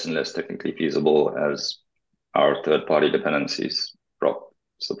less and less technically feasible as our third-party dependencies drop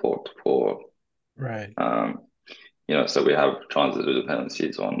support for, Right. so we have transitive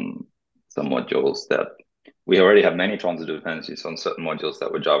dependencies on some modules that we already have many transitive dependencies on certain modules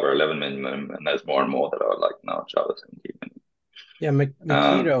that were Java 11 minimum, and there's more and more that are like now Java 17 minimum. Yeah, Um,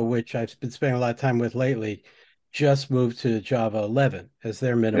 Makito, which I've been spending a lot of time with lately, just moved to Java 11 as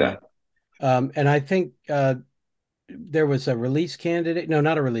their yeah. minimum. And I think there was a release candidate, no,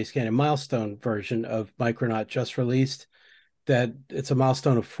 not a release candidate, milestone version of Micronaut just released that it's a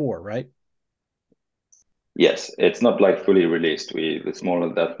milestone of 4, right? Yes, it's not like fully released. It's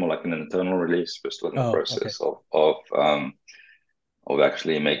more that's more like an internal release. We're still in the Oh, okay. process of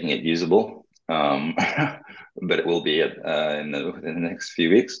actually making it usable. But it will be within the next few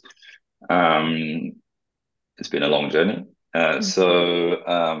weeks. Um, it's been a long journey.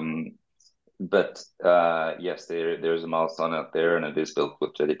 Mhm. But yes, there's a milestone out there, and it is built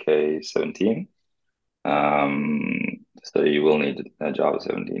with JDK 17. So you will need a Java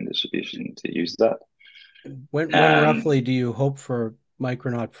 17 distribution to use that. When And roughly do you hope for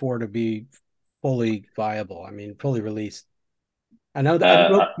Micronaut 4 to be fully viable? I mean, fully released. I know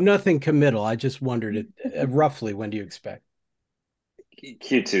that uh, nothing committal. I just wondered it roughly when do you expect?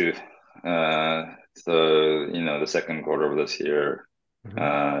 Q2. So the second quarter of this year,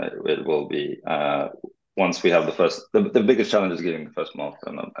 Mhm. it will be once we have the biggest challenge is getting the first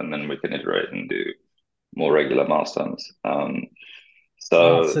milestone up, and then we can iterate and do more regular milestones. Wow,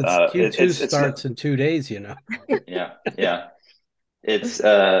 So since Q2 it's starts in 2 days, you know. yeah, yeah. It's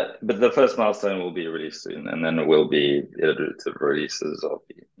but the first milestone will be released soon, and then it will be iterative releases of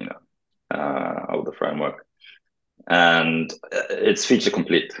of the framework, and it's feature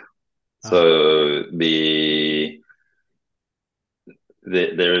complete. Ah, So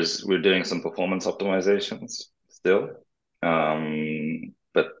we're doing some performance optimizations still,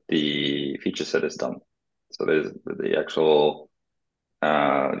 but the feature set is done. So there's the actual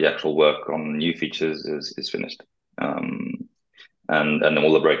work on new features is finished, and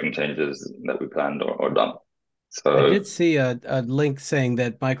all the breaking changes that we planned are done. I So did see a link saying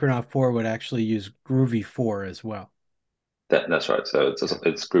that Micronaut 4 would actually use Groovy 4 as well. that's right. So Yeah.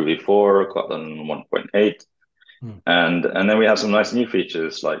 it's Groovy 4, Kotlin 1.8. Hmm. And then we have some nice new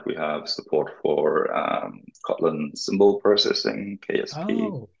features like we have support for Kotlin symbol processing, KSP,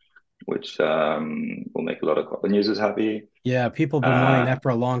 Oh, which will make a lot of Kotlin users happy. yeah. People have been wanting Uh, that for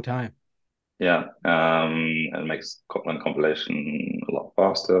a long time. yeah, and makes Kotlin compilation a lot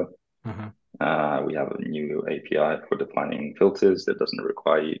faster. Uh-huh. We have a new API for defining filters that doesn't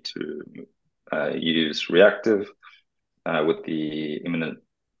require you to use reactive. With the imminent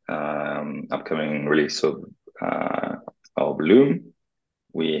upcoming release of Loom,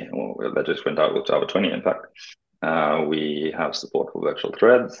 that just went out with Java 20, in fact. We have support for virtual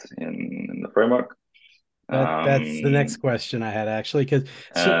threads in the framework. That's the next Um, question I had actually, because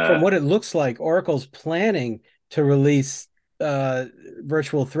so from uh, what it looks like, Oracle's planning to release uh,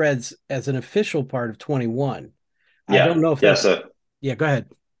 virtual threads as an official part of 21. I don't yeah, know if yeah. that's, So yeah, go ahead.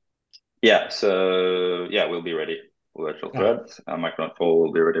 we'll be ready for virtual Ah, threads. Micronaut 4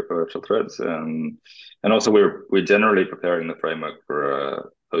 will be ready for virtual threads, and also we're generally preparing the framework for a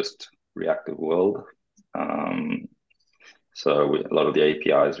post-reactive world. Um, So a lot of the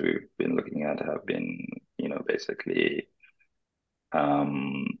APIs we've been looking at have been, basically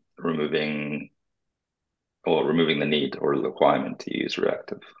um, removing removing the need or the requirement to use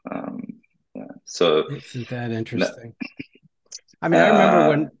reactive. Yeah. So isn't that no- interesting? I mean, I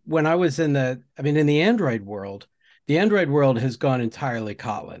remember uh, when I was I mean, in the Android world has gone entirely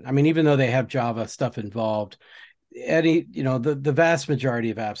Kotlin. I mean, even though they have Java stuff involved, the vast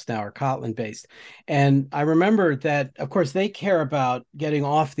majority of apps now are Kotlin based. And I remember that, of course, they care about getting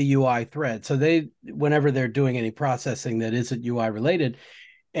off the UI thread. So whenever they're doing any processing that isn't UI related,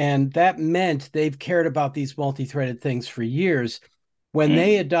 And that meant they've cared about these multi-threaded things for years. When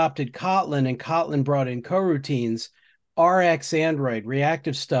they Mm. adopted Kotlin and Kotlin brought in coroutines, RX Android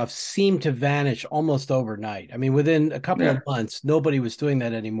reactive stuff seemed to vanish almost overnight. I mean, within a couple of Yeah. months, nobody was doing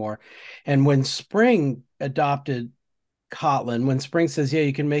that anymore. And when Spring adopted Kotlin, when Spring says, yeah,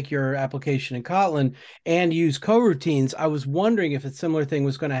 you can make your application in Kotlin and use coroutines, I was wondering if a similar thing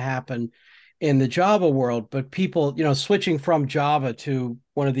was going to happen in the Java world. But people, switching from Java to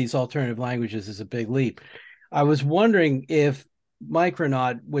one of these alternative languages is a big leap. I was wondering if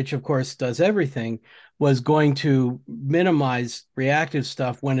Micronaut, which of course does everything, was going to minimize reactive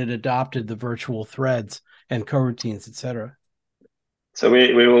stuff when it adopted the virtual threads and coroutines, et cetera. So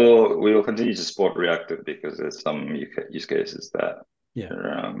we will continue to support reactive because there's some use cases that Yeah.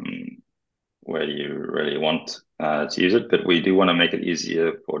 um, where you really want to use it, but we do want to make it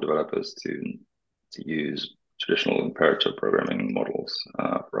easier for developers to use traditional imperative programming models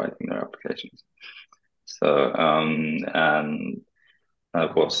for writing their applications. So and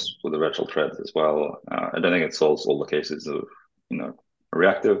of course with the virtual threads as well. I don't think it solves all the cases of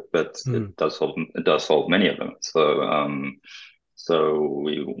reactive, but Mm. it does solve many of them. So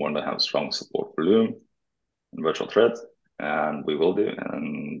we want to have strong support for Loom and virtual threads, and we will do,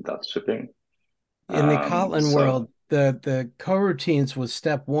 and that's shipping. In the Kotlin So world, the coroutines was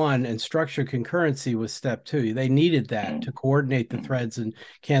step one and structured concurrency was step two. They needed that mm, to coordinate the mm. threads and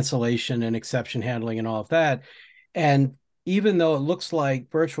cancellation and exception handling and all of that. And even though it looks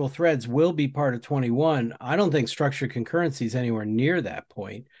like virtual threads will be part of 21, I don't think structured concurrency is anywhere near that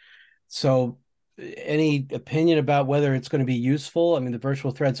point. So any opinion about whether it's going to be useful? I mean, the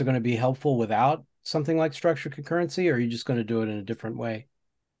virtual threads are going to be helpful without something like structured concurrency, or are you just going to do it in a different way?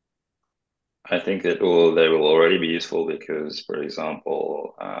 I think they will already be useful because, for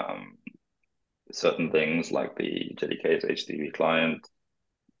example, certain things like the JDK's HTTP client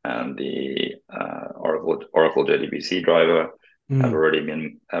and the Oracle JDBC driver Mm. have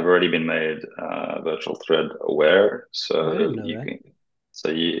already been made virtual thread aware. Oh, I So didn't know you that. can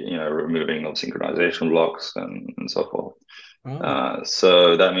removing of synchronization blocks and so forth. Oh,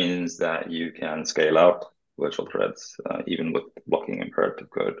 So that means that you can scale out virtual threads even with blocking imperative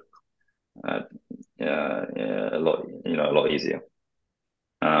code. Uh, a lot easier.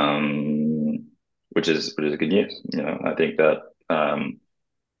 Which is good news. I think that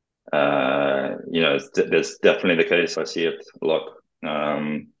there's definitely the case. I see it a lot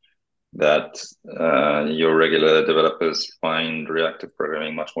that your regular developers find reactive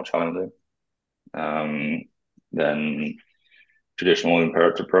programming much more challenging um, than traditional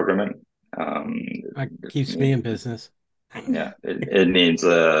imperative programming. Um, that keeps me in business. yeah, it needs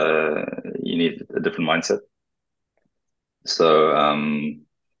you need a different mindset. So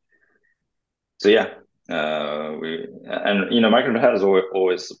yeah, Microsoft has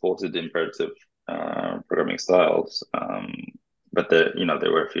always supported imperative programming styles, but there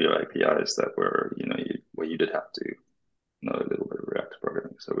were a few APIs that were where you did have to know a little bit of React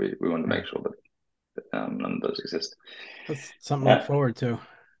programming. So we want to Yeah, make sure that none of those exist. that's something to look Uh, forward to.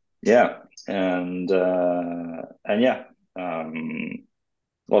 yeah, and yeah, um,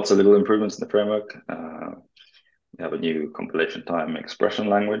 lots of little improvements in the framework. We have a new compilation time expression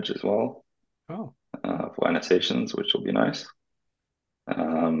language as well Oh, for annotations, which will be nice.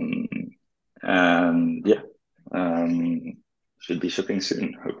 Um, and yeah, um, should be shipping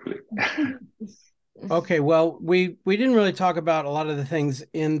soon, hopefully. okay. Well, we didn't really talk about a lot of the things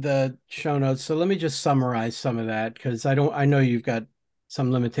in the show notes, so let me just summarize some of that because I know you've got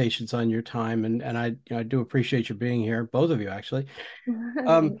some limitations on your time, and I do appreciate you being here, both of you actually.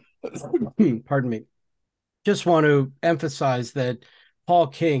 Um, pardon me. Just want to emphasize that Paul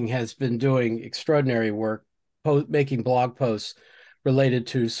King has been doing extraordinary work, making blog posts related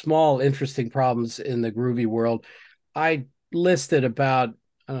to small, interesting problems in the Groovy world. I listed about,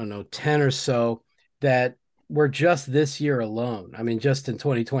 I don't know, 10 or so that were just this year alone. I mean, just in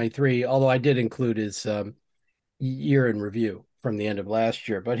 2023, although I did include his year in review from the end of last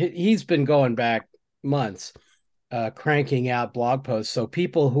year, but he's been going back months cranking out blog posts. So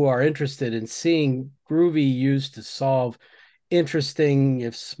people who are interested in seeing Groovy used to solve interesting,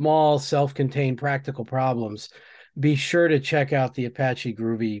 if small, self-contained practical problems, be sure to check out the Apache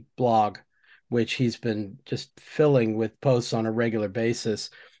Groovy blog, which he's been just filling with posts on a regular basis.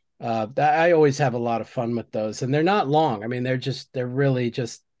 I always have a lot of fun with those, and they're not long. I mean, they're really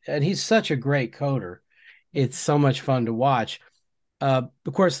just, and he's such a great coder. It's so much fun to watch. Of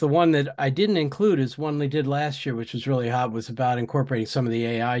course, the one that I didn't include is one we did last year, which was really hot, was about incorporating some of the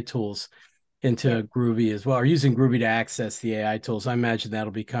AI tools Yeah. into Groovy as well, or using Groovy to access the AI tools. I imagine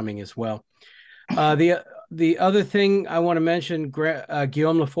that'll be coming as well. The The other thing I want to mention,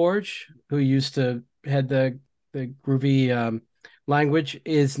 Guillaume Laforge, who used to head the Groovy language,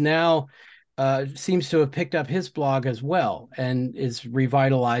 is now seems to have picked up his blog as well and is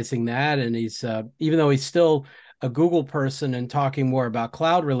revitalizing that. And he's even though he's still a Google person and talking more about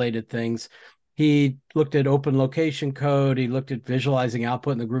cloud related things, he looked at open location code. He looked at visualizing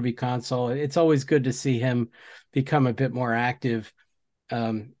output in the Groovy console. It's always good to see him become a bit more active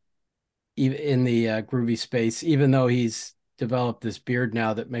um, in the Groovy space, even though he's developed this beard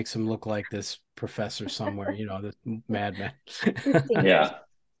now that makes him look like this professor somewhere, the madman. Distinguished. Yeah.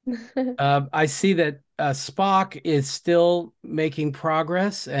 I see that Spock is still making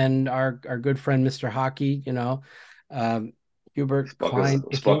progress, and our good friend Mr. Hockey, um, Hubert Spock is Klein,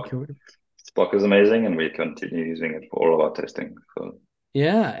 Spock Spock is amazing, and we continue using it for all of our testing. So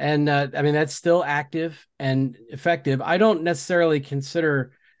yeah, and I mean that's still active and effective. I don't necessarily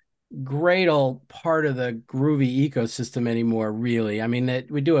consider Gradle part of the Groovy ecosystem anymore, really. I mean,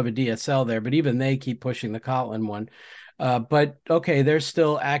 that we do have a DSL there, but even they keep pushing the Kotlin one. But okay, they're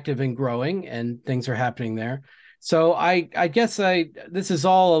still active and growing, and things are happening there. So I guess this is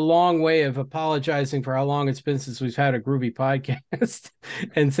all a long way of apologizing for how long it's been since we've had a Groovy podcast,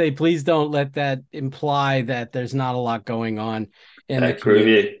 and say please don't let that imply that there's not a lot going on in the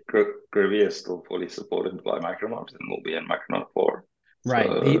community. Groovy is still fully supported by Micronauts and will be in Micronaut 4. Right.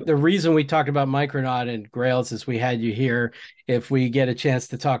 The So the reason we talked about Micronaut and Grails is we had you here. If we get a chance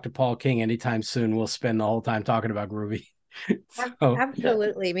to talk to Paul King anytime soon, we'll spend the whole time talking about Groovy. So yeah,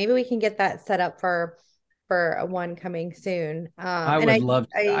 Absolutely. Maybe we can get that set up for a one coming soon. I And would love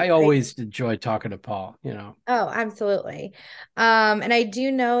I I always enjoy talking to Paul. oh, absolutely. And I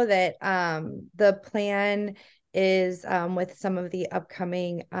do know that the plan is with some of the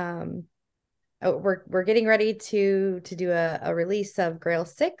upcoming we're getting ready to do a release of Grail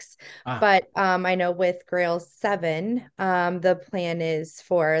 6, Ah, but I know with Grail 7, the plan is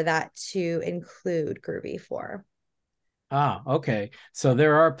for that to include Groovy 4. okay. So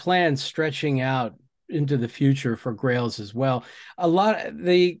there are plans stretching out into the future for Grails as well.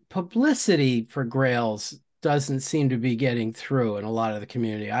 The publicity for Grails doesn't seem to be getting through in a lot of the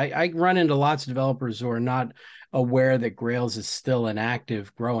community. I run into lots of developers who are not aware that Grails is still an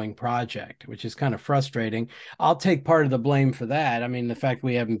active, growing project, which is kind of frustrating. I'll take part of the blame for that. I mean, the fact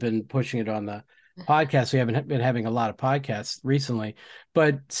we haven't been pushing it on the podcast, we haven't been having a lot of podcasts recently,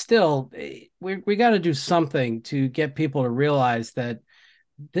 but still, we got to do something to get people to realize that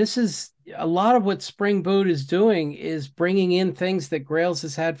this is a lot of what Spring Boot is doing is bringing in things that Grails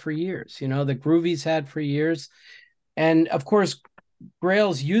has had for years, that Groovy's had for years. And of course,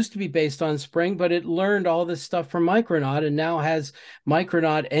 Grails used to be based on Spring, but it learned all this stuff from Micronaut and now has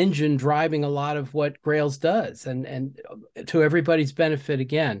Micronaut engine driving a lot of what Grails does and to everybody's benefit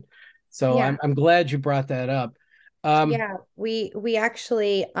again. So Yeah. I'm glad you brought that up. Um, Yeah, we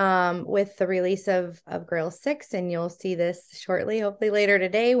actually with the release of Grail 6, and you'll see this shortly, hopefully later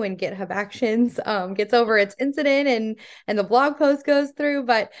today when GitHub Actions gets over its incident and the blog post goes through.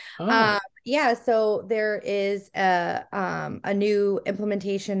 But oh, yeah, so there is a new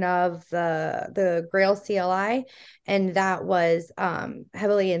implementation of the Grail CLI, and that was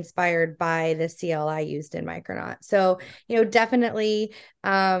heavily inspired by the CLI used in Micronaut. So, definitely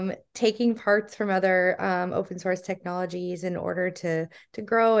taking parts from other open source technologies in order to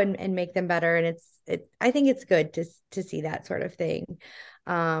grow and make them better. And I think it's good to see that sort of thing.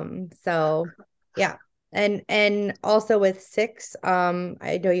 So yeah. And also with 6,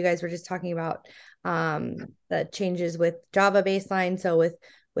 I know you guys were just talking about the changes with Java baseline. So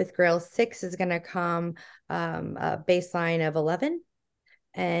with Grail 6 is going to come a baseline of 11,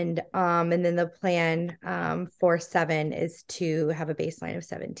 and then the plan for 7 is to have a baseline of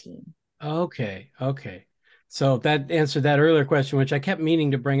 17. okay. So that answered that earlier question, which I kept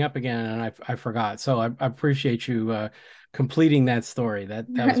meaning to bring up again, and I forgot. So I appreciate you completing that story. That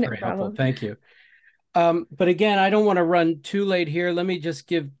was No very helpful. problem. Thank you. But again, I don't want to run too late here. Let me just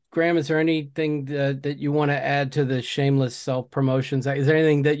give Graham, is there anything that you want to add to the shameless self-promotions? Is there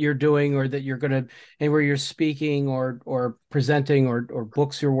anything that you're doing or that you're going to, anywhere you're speaking or presenting or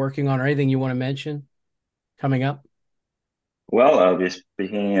books you're working on or anything you want to mention coming up? well, I'll be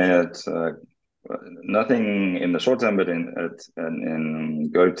speaking at nothing in the short term, but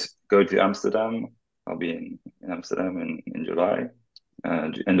go to Amsterdam. I'll be in Amsterdam in July,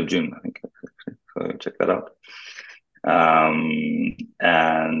 end of June, I think. So check that out.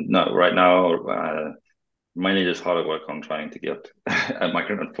 And no, right now, mainly just hard work on trying to get a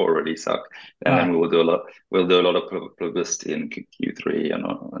Micronaut 4 release out, and then Ah, we will do a lot. We'll do a lot of publicity in Q3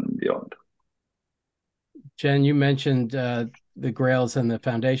 and beyond. Jen, you mentioned the Grails and the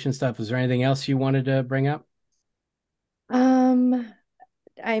foundation stuff. Is there anything else you wanted to bring up? Um,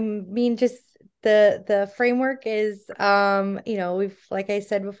 I mean, just the framework is, we've, like I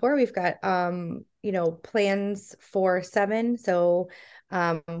said before, we've got plans for seven. So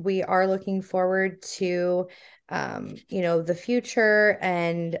we are looking forward to the future,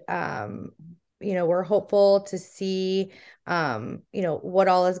 and we're hopeful to see what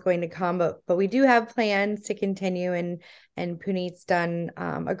all is going to come, but we do have plans to continue, and Puneet's done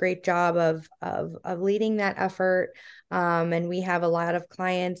a great job of leading that effort. And we have a lot of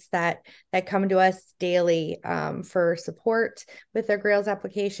clients that come to us daily for support with their Grails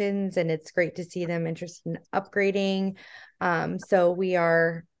applications, and it's great to see them interested in upgrading. So we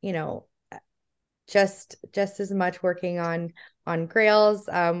are, just as much working on Grails.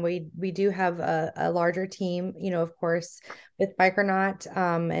 We do have a larger team, of course, with Micronaut,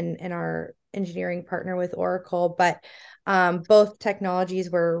 and our engineering partner with Oracle, but both technologies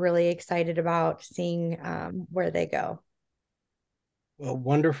we're really excited about seeing where they go. Well,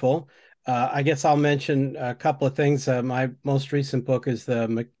 wonderful. I guess I'll mention a couple of things. My most recent book is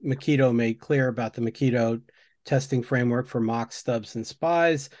the Mockito Made Clear, about the Mockito testing framework for mock stubs and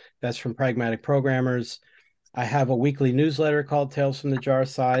spies. That's from Pragmatic Programmers. I have a weekly newsletter called Tales from the Jar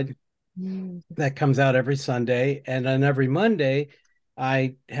Side that comes out every Sunday. And on every Monday,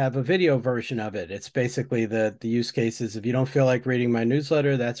 I have a video version of it. It's basically the use cases. If you don't feel like reading my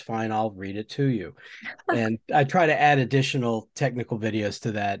newsletter, that's fine. I'll read it to you. And I try to add additional technical videos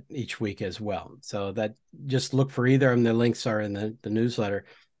to that each week as well. So that, just look for either, and the links are in the newsletter.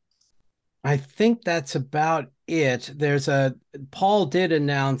 I think that's about it. Paul did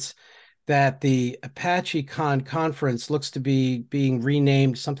announce that the ApacheCon conference looks to be being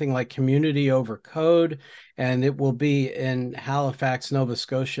renamed something like Community Over Code, and it will be in Halifax, Nova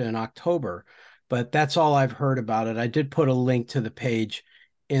Scotia in October. But that's all I've heard about it. I did put a link to the page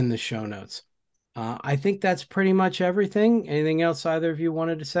in the show notes. I think that's pretty much everything. Anything else either of you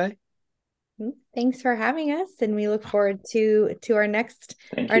wanted to say? Thanks for having us, and we look forward to our next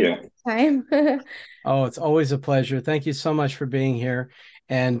Thank you. time. Oh, it's always a pleasure. Thank you so much for being here.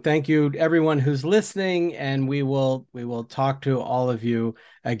 And thank you everyone who's listening. And we will talk to all of you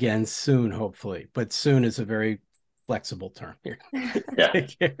again soon, hopefully. But soon is a very flexible term here. Yeah.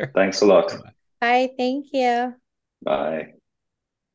 Take care. Thanks a lot. Bye. Thank you. Bye.